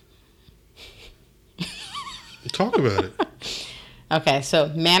 Talk about it. Okay, so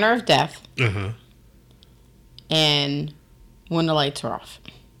manner of death. Uh-huh. And when the lights are off.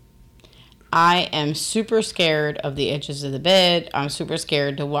 I am super scared of the edges of the bed. I'm super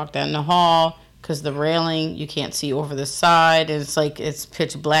scared to walk down the hall because the railing, you can't see over the side. It's like it's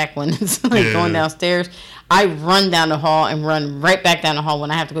pitch black when it's like going downstairs. I run down the hall and run right back down the hall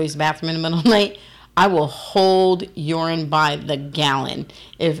when I have to go use the bathroom in the middle of the night. I will hold urine by the gallon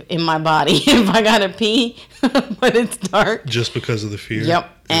in my body if I gotta pee, but it's dark. Just because of the fear. Yep.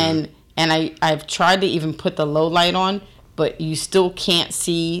 Yeah. And I've tried to even put the low light on, but you still can't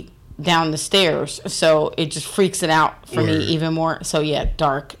see down the stairs, so it just freaks it out for me even more. So yeah,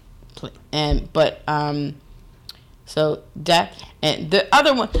 dark, so death. And the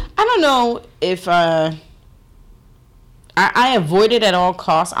other one, I don't know if I avoid it at all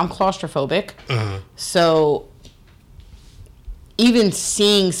costs. I'm claustrophobic, so even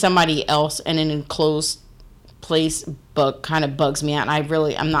seeing somebody else in an enclosed place kind of bugs me out,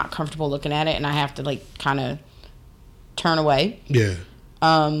 and I'm not comfortable looking at it, and I have to like kind of turn away. Yeah.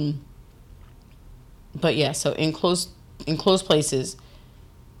 But yeah, so enclosed places,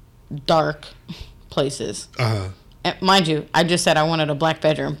 dark places. And mind you, I just said I wanted a black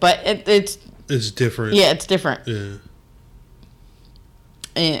bedroom, but it's different. Yeah, it's different. Yeah.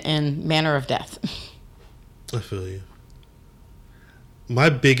 And manner of death. I feel you. My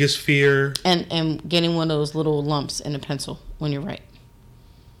biggest fear... And getting one of those little lumps in a pencil when you write.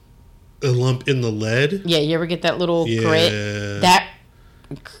 A lump in the lead? Yeah, you ever get that little grit?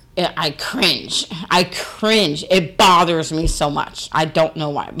 I cringe. It bothers me so much. I don't know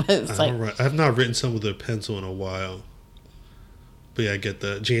why, but it's I've not written something with a pencil in a while. But yeah, I get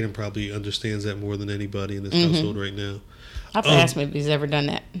that. Jaden probably understands that more than anybody in this household right now. I have to ask him if he's ever done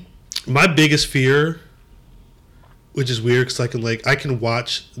that. My biggest fear, which is weird because I can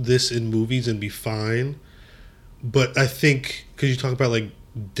watch this in movies and be fine, but I think because you talk about like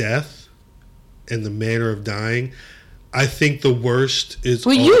death and the manner of dying, I think the worst is.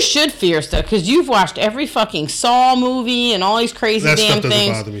 Well, you should fear stuff because you've watched every fucking Saw movie and all these crazy damn things. That stuff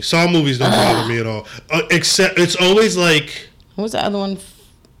doesn't bother me. Saw movies don't bother me at all. Except it's always like. What was the other one?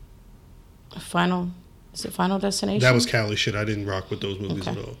 Is it Final Destination? That was Cali shit. I didn't rock with those movies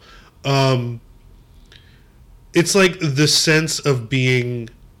at all. It's like the sense of being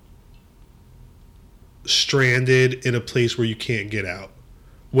stranded in a place where you can't get out.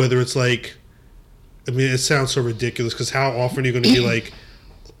 Whether it's like, I mean, it sounds so ridiculous because how often are you going to be like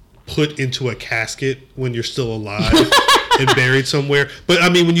put into a casket when you're still alive and buried somewhere? But I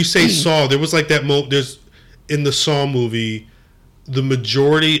mean, when you say Saw, there was like that there's in the Saw movie, the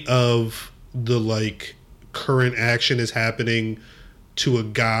majority of the like current action is happening to a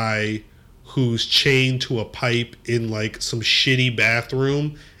guy who's chained to a pipe in like some shitty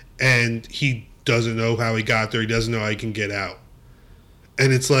bathroom, and he doesn't know how he got there. He doesn't know how he can get out.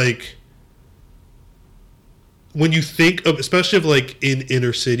 And it's like, when you think of, especially of like in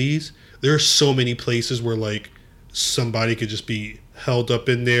inner cities, there are so many places where like somebody could just be held up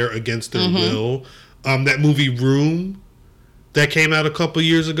in there against their will. That movie Room that came out a couple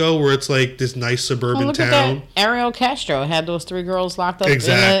years ago, where it's like this nice suburban town. At that. Ariel Castro had those 3 girls locked up in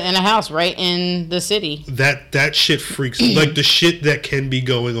a house right in the city. That shit freaks me. Like the shit that can be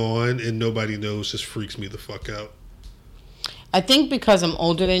going on and nobody knows just freaks me the fuck out. I think because I'm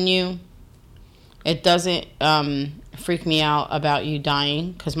older than you, it doesn't freak me out about you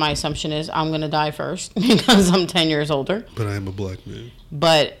dying, because my assumption is I'm going to die first because I'm 10 years older. But I am a black man.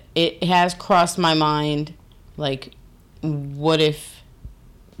 But it has crossed my mind, like, what if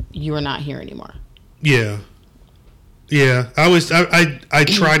you are not here anymore? Yeah. I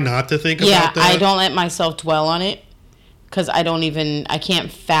try not to think about that. I don't let myself dwell on it, because I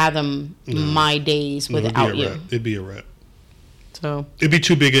can't fathom my days without you. It'd be a wrap. So it'd be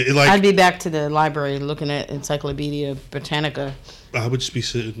too big. I'd be back to the library looking at Encyclopedia Britannica. I would just be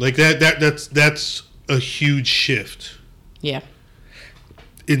sitting like that. That's a huge shift. Yeah.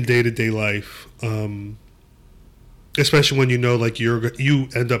 In day-to-day life. Especially when you know, like, you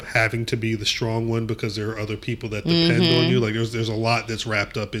end up having to be the strong one because there are other people that depend on you. Like, there's a lot that's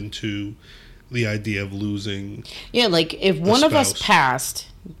wrapped up into the idea of losing. Yeah, like, if one of us passed,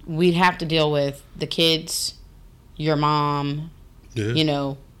 we'd have to deal with the kids, your mom, you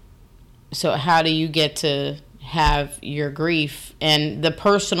know. So how do you get to have your grief and the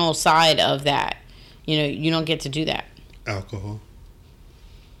personal side of that? You know, you don't get to do that. Alcohol.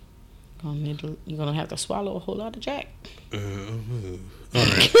 You're going to have to swallow a whole lot of Jack. All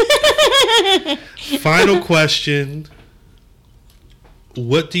right. Final question.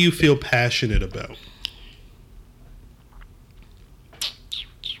 What do you feel passionate about?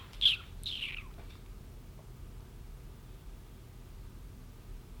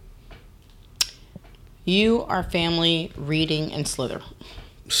 You, our family, reading, and Slither.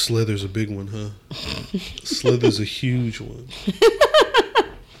 Slither's a big one, huh? Slither's a huge one.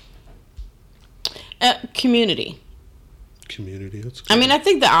 Community. That's good. I mean, I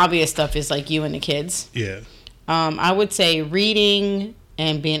think the obvious stuff is like you and the kids. Yeah. I would say reading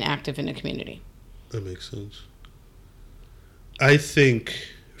and being active in the community. That makes sense. I think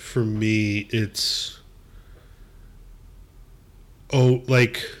for me, it's... I don't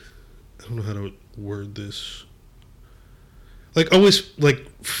know how to word this. Like, always, like,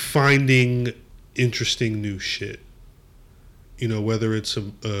 finding interesting new shit. You know, whether it's a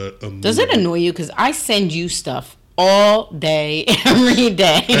movie. Does it annoy you? Because I send you stuff all day, every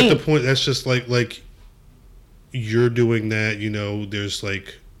day. At the point, that's just like you're doing that, you know, there's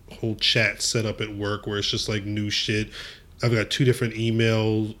like whole chat set up at work where it's just like new shit. I've got 2 different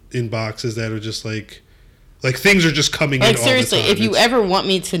email inboxes that are just like Like, things are just coming like, in seriously, all the time. if you ever want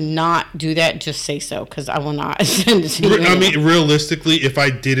me to not do that, just say so, because I will not send it to you. I mean, realistically, if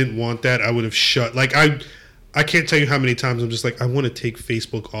I didn't want that, I would have shut. Like, I can't tell you how many times I'm just like, I want to take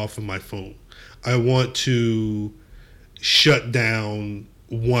Facebook off of my phone. I want to shut down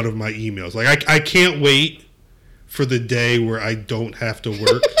one of my emails. Like, I can't wait for the day where I don't have to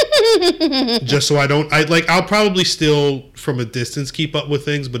work. Just so I'll probably still from a distance keep up with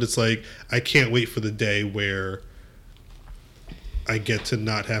things, but it's like I can't wait for the day where I get to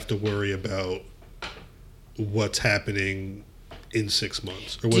not have to worry about what's happening in 6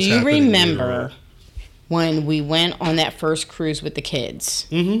 months or what's Do you happening remember when we went on that first cruise with the kids?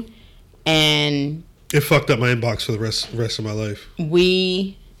 Mm-hmm. And it fucked up my inbox for the rest of my life.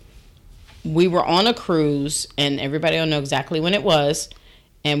 We were on a cruise, and everybody will know exactly when it was.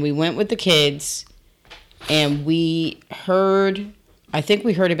 And we went with the kids, and I think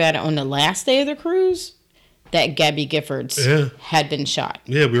we heard about it on the last day of the cruise, that Gabby Giffords had been shot.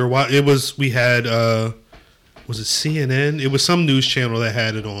 Yeah, we had, was it CNN? It was some news channel that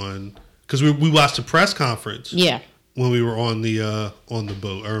had it on, because we watched the press conference. Yeah. When we were on the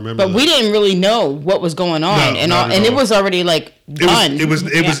boat, I remember. But we didn't really know what was going on, and it was already like done. It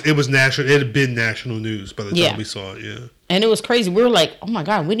was national. It had been national news by the time we saw it. Yeah, and it was crazy. We were like, "Oh my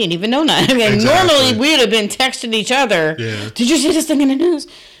god, we didn't even know that." Exactly. Normally, we would have been texting each other. Yeah. Did you see this thing in the news?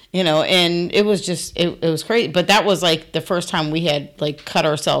 And it was just it was crazy. But that was like the first time we had like cut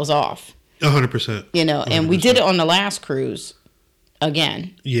ourselves off. 100%. And we did it on the last cruise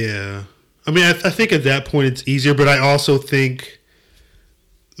again. Yeah. I mean, I think at that point it's easier, but I also think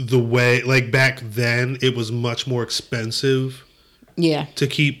the way, like back then, it was much more expensive. Yeah. To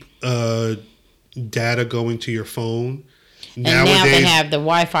keep data going to your phone. And now they have the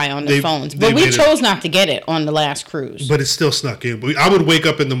Wi-Fi on the phones, but we chose not to get it on the last cruise. But it still snuck in. I would wake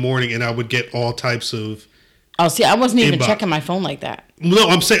up in the morning and I would get all types of. Oh, see, I wasn't even checking my phone like that. No,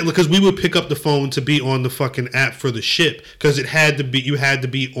 I'm saying because we would pick up the phone to be on the fucking app for the ship because you had to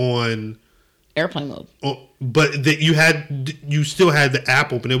be on. Airplane mode. Oh, but that you still had the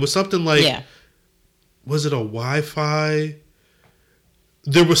app open. It was something like, was it a Wi-Fi?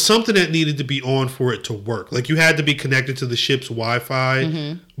 There was something that needed to be on for it to work. Like you had to be connected to the ship's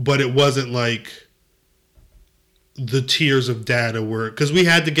Wi-Fi, but it wasn't like the tiers of data were because we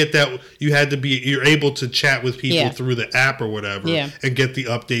had to get that. You're able to chat with people through the app or whatever, and get the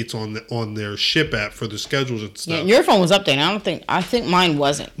updates on their ship app for the schedules and stuff. Yeah, your phone was updated. I think mine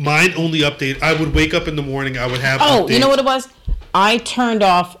wasn't. Mine only updated. I would wake up in the morning. I would have. Oh, updates. You know what it was? I turned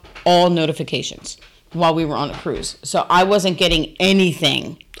off all notifications while we were on a cruise, so I wasn't getting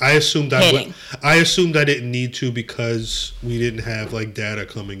anything. I assumed I didn't need to because we didn't have like data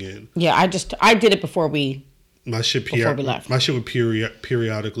coming in. Yeah, I did it before we. My ship before we left. My ship would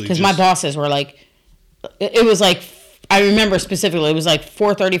periodically. Because my bosses were like, it was like, I remember specifically, it was like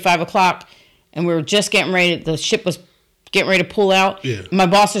 4:30, 5 o'clock, and we were just getting ready. The ship was getting ready to pull out. Yeah. My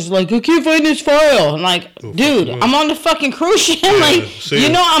bosses were like, I can't find this file. I'm like, dude, I'm on the fucking cruise ship. Like,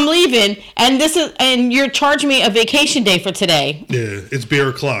 I'm leaving, and you're charging me a vacation day for today. Yeah, it's beer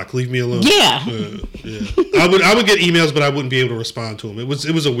o'clock. Leave me alone. Yeah. Yeah. I would get emails, but I wouldn't be able to respond to them. It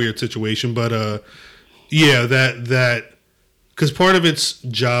was a weird situation, but yeah, that because part of it's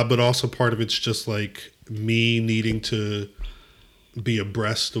job, but also part of it's just like me needing to be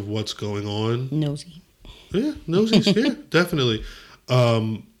abreast of what's going on. Nosy. Yeah, nosies. Yeah, definitely.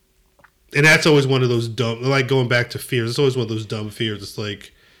 And that's always one of those dumb, like going back to fears. It's always one of those dumb fears. It's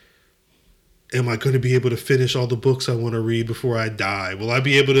like, am I going to be able to finish all the books I want to read before I die? Will I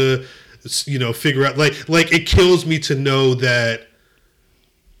be able to, figure out like it kills me to know that.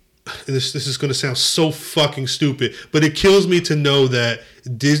 And this is going to sound so fucking stupid, but it kills me to know that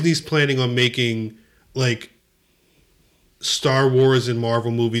Disney's planning on making like Star Wars and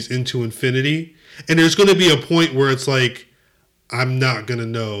Marvel movies into infinity, and there's going to be a point where it's like I'm not going to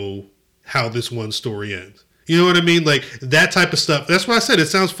know how this one story ends. You know what I mean? Like that type of stuff. That's why I said it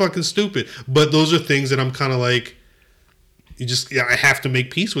sounds fucking stupid, but those are things that I'm kind of like I have to make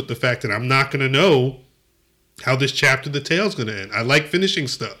peace with the fact that I'm not going to know how this chapter of the tale's going to end. I like finishing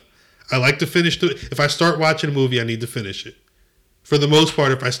stuff. I like to finish if I start watching a movie, I need to finish it. For the most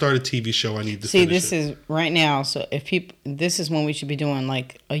part, if I start a TV show, I need to finish it. See, this is right now. So this is when we should be doing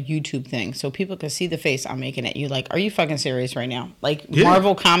like a YouTube thing, so people can see the face I'm making at you. Like, are you fucking serious right now? Like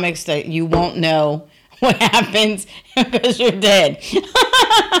Marvel comics that you won't know what happens because you're dead.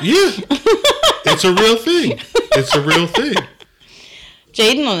 Yeah, it's a real thing. It's a real thing.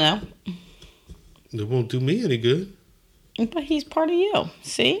 Jaden will know. It won't do me any good. But he's part of you.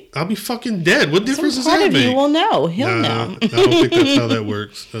 See? I'll be fucking dead. What difference does that make? Part of you will know. He'll know. I don't think that's how that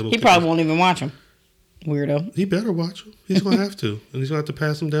works. He probably won't even watch him. Weirdo. He better watch them. He's gonna have to, and he's gonna have to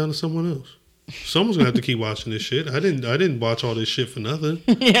pass them down to someone else. Someone's gonna have to keep watching this shit. I didn't watch all this shit for nothing.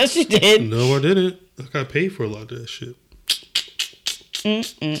 Yes, you did. No, I didn't. I got paid for a lot of that shit.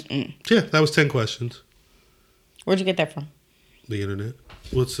 Yeah, that was 10 questions. Where'd you get that from? The internet.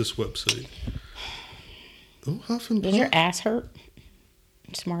 What's this website? Oh, Huffington. Does your ass hurt?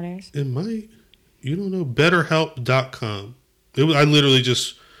 Smart ass. It might. You don't know. BetterHelp.com. I literally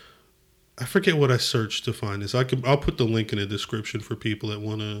just... I forget what I searched to find this. I'll put the link in the description for people that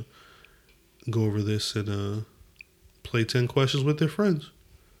want to go over this and play 10 questions with their friends.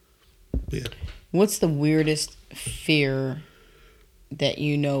 Yeah. What's the weirdest fear that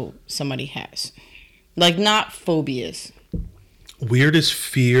you know somebody has? Like, not phobias. Weirdest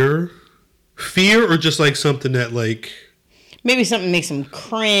fear? Fear or just like something that like... Maybe something makes them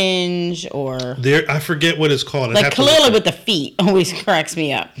cringe or... I forget what it's called. Like Kalila with the feet always cracks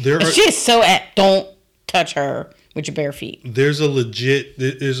me up. She's so don't touch her with your bare feet. There's a legit...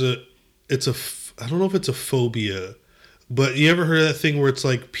 I don't know if it's a phobia, but you ever heard of that thing where it's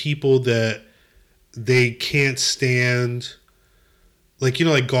like people that they can't stand... Like, you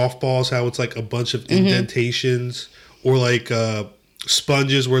know, like golf balls, how it's like a bunch of indentations, or like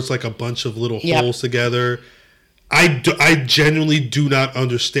sponges where it's like a bunch of little holes together. I genuinely do not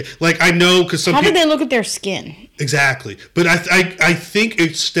understand. Like, I know because some How do they look at their skin? Exactly. But I think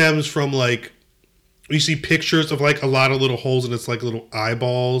it stems from like, you see pictures of like a lot of little holes and it's like little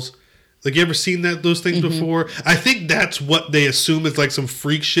eyeballs. Like, you ever seen those things before? I think that's what they assume is like some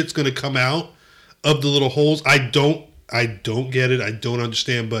freak shit's going to come out of the little holes. I don't get it. I don't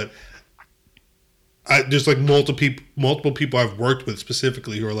understand, but there's like multiple people I've worked with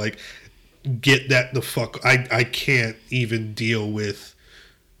specifically who are like, get that the fuck. I can't even deal with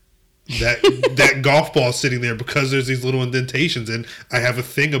that golf ball sitting there because there's these little indentations, and I have a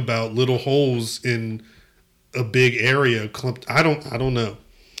thing about little holes in a big area. I don't know.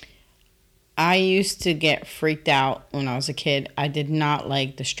 I used to get freaked out when I was a kid. I did not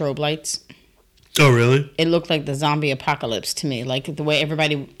like the strobe lights. Oh, really? It looked like the zombie apocalypse to me. Like the way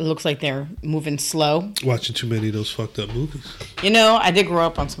everybody looks like they're moving slow. Watching too many of those fucked up movies. You know, I did grow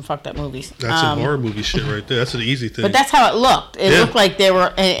up on some fucked up movies. That's some horror movie shit right there. That's an easy thing. But that's how it looked. It looked like they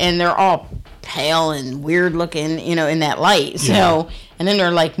were, and they're all pale and weird looking, you know, in that light. So, and then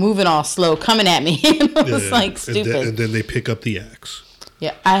they're like moving all slow, coming at me. It was like stupid. And then they pick up the axe.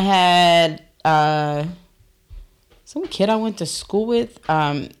 Yeah, I had some kid I went to school with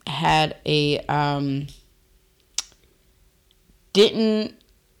had a didn't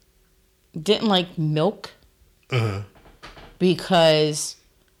like milk because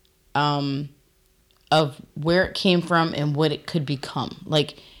of where it came from and what it could become.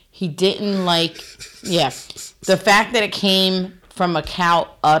 Like, he didn't like the fact that it came from a cow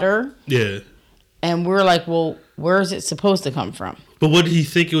udder. Yeah. And we're like, well, where is it supposed to come from? But what did he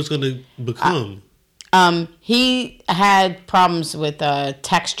think it was going to become? He had problems with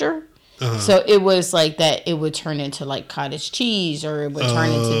texture. So it was like that it would turn into like cottage cheese, or it would turn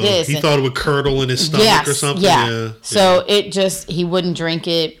into this. He thought it would curdle in his stomach or something. Yeah. So it just, he wouldn't drink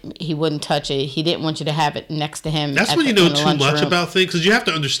it. He wouldn't touch it. He didn't want you to have it next to him. That's when you know too much about things, because you have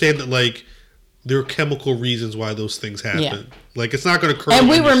to understand that like there are chemical reasons why those things happen. Yeah. Like, it's not going to curdle. And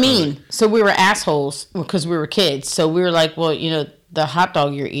we were mean. So we were assholes because we were kids. So we were like, well, you know, the hot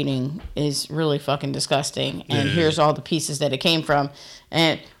dog you're eating is really fucking disgusting, and here's all the pieces that it came from.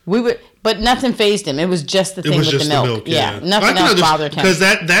 And we would, but nothing fazed him. It was just the thing with the milk. Yeah, nothing else bothered him. Because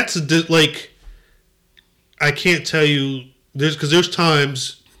that's like, I can't tell you, there's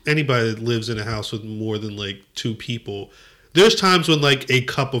times, anybody that lives in a house with more than like 2 people, there's times when like a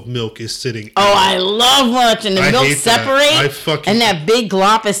cup of milk is sitting out. I love watching the milk separate, and that big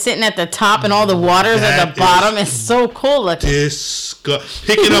glop is sitting at the top, and all the water's at the bottom. It's so cool looking.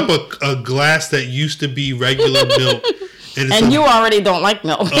 Picking up a glass that used to be regular milk, and you already don't like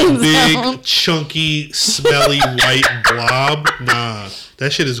milk. A big, chunky, smelly white blob. Nah,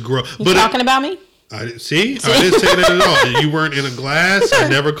 that shit is gross. You talking about me? I didn't say that at all. You weren't in a glass. I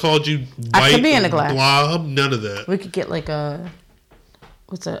never called you white. I could be in a glass. Blob. None of that. We could get like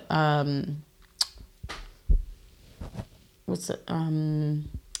what's the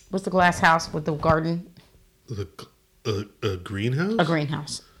glass house with the garden? A greenhouse. A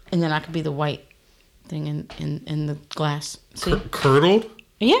greenhouse, and then I could be the white thing in the glass. See? Curdled.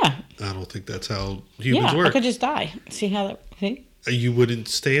 Yeah. I don't think that's how humans work. I could just die. See how that? See? You wouldn't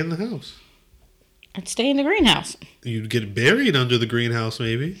stay in the house. I'd stay in the greenhouse. You'd get buried under the greenhouse,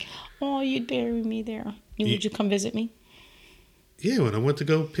 maybe. Oh, you'd bury me there. Would you come visit me? Yeah, when I went to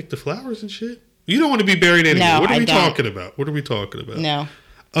go pick the flowers and shit. You don't want to be buried anywhere. No, what are we talking about? What are we talking about? No.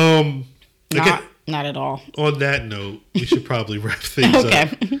 Not at all. On that note, we should probably wrap things up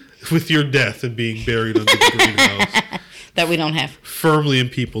with your death and being buried under the greenhouse. That we don't have. Firmly in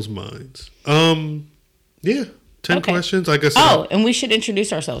people's minds. Yeah. 10 questions. Like I said. Oh, and we should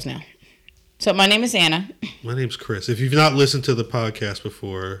introduce ourselves now. So my name is Anna. My name's Chris. If you've not listened to the podcast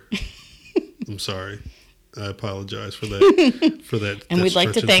before, I'm sorry. I apologize for that. And we'd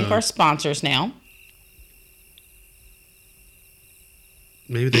like to thank our sponsors now.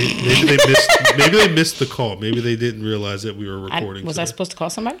 Maybe they missed the call. Maybe they didn't realize that we were recording. Was I supposed to call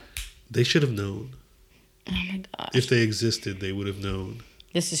somebody? They should have known. Oh my gosh. If they existed, they would have known.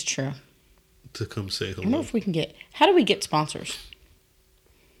 This is true. To come say hello. I don't know if we can get. How do we get sponsors?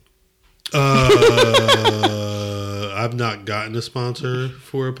 I've not gotten a sponsor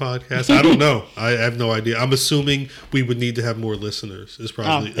for a podcast. I don't know. I have no idea. I'm assuming we would need to have more listeners. Is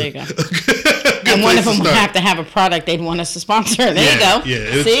probably. Oh, there you go. And one of them would have to have a product they'd want us to sponsor. There you go.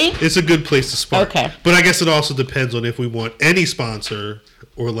 Yeah. See? It's a good place to start. Okay. But I guess it also depends on if we want any sponsor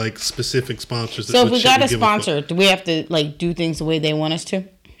or like specific sponsors. So if we got a sponsor, do we have to like do things the way they want us to?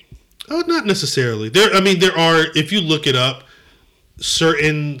 Oh, not necessarily. There are. If you look it up,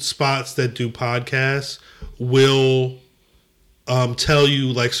 certain spots that do podcasts will tell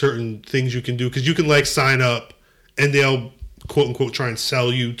you like certain things you can do, because you can like sign up and they'll quote unquote try and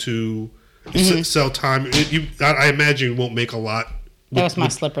sell you to sell time. I imagine you won't make a lot. That was my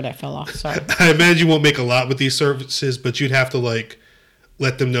slipper that fell off. Sorry. I imagine you won't make a lot with these services, but you'd have to like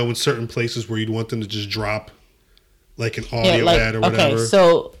let them know in certain places where you'd want them to just drop like an audio ad or whatever. Okay,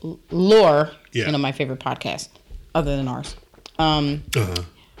 so Lore, my favorite podcast, other than ours.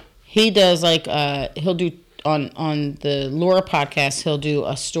 He does like he'll do on the Lore podcast, he'll do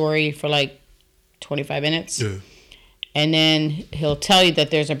a story for like 25 minutes. Yeah. And then he'll tell you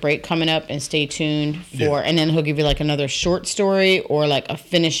that there's a break coming up and stay tuned for, and then he'll give you like another short story or like a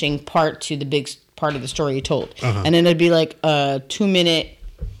finishing part to the big part of the story he told. And then it'd be like a 2-minute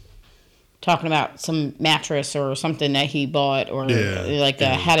talking about some mattress or something that he bought, or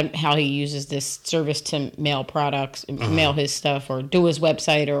how he uses this service to mail products, mail his stuff, or do his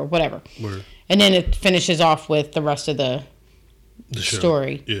website or whatever. Word. And then it finishes off with the rest of the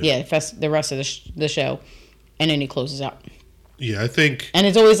story. Yeah, the rest of the show, and then he closes out. Yeah, I think. And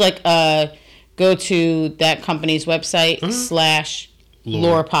it's always like go to that company's website /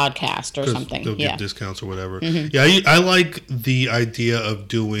 Lore podcast or something. They'll give discounts or whatever. Yeah, I like the idea of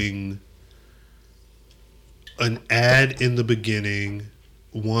doing an ad in the beginning,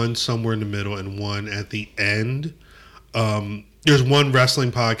 one somewhere in the middle, and one at the end. There's one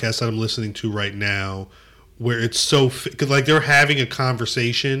wrestling podcast that I'm listening to right now where it's so because like they're having a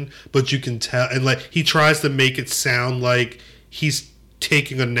conversation, but you can tell, and like he tries to make it sound like he's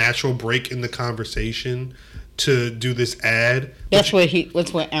taking a natural break in the conversation to do this ad. That's what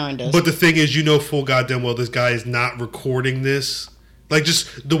Aaron does. But the thing is, full goddamn well this guy is not recording this. Like,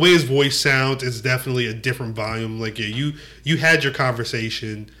 just the way his voice sounds is definitely a different volume. Like, yeah, you had your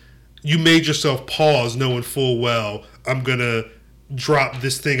conversation. You made yourself pause knowing full well, I'm going to drop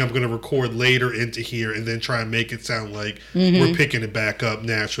this thing I'm going to record later into here and then try and make it sound like we're picking it back up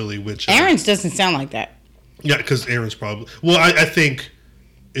naturally. Which Aaron's doesn't sound like that. Yeah, because Aaron's probably... Well, I think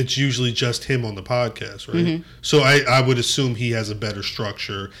it's usually just him on the podcast, right? So I would assume he has a better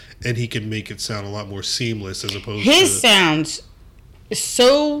structure and he can make it sound a lot more seamless as opposed to... His sounds...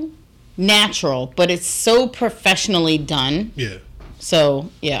 so natural, but it's so professionally done. Yeah. So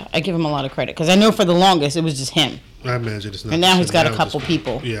yeah, I give him a lot of credit because I know for the longest it was just him. I imagine it's not. And now he's got a couple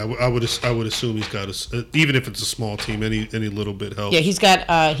people. Yeah, I would assume he's got even if it's a small team, any little bit helps. Yeah, he's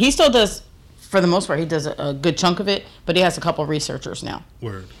got. He still does, for the most part, he does a good chunk of it, but he has a couple researchers now.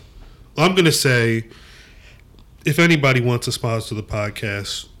 Word. I'm gonna say, if anybody wants to sponsor the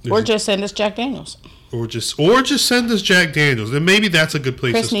podcast, or just send us Jack Daniels. Or just send us Jack Daniels. Then maybe that's a good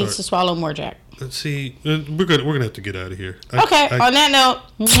place Chris to start. needs to swallow more Jack. Let's see. We're gonna have to get out of here. Okay. On that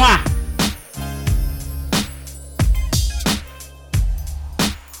note, mwah.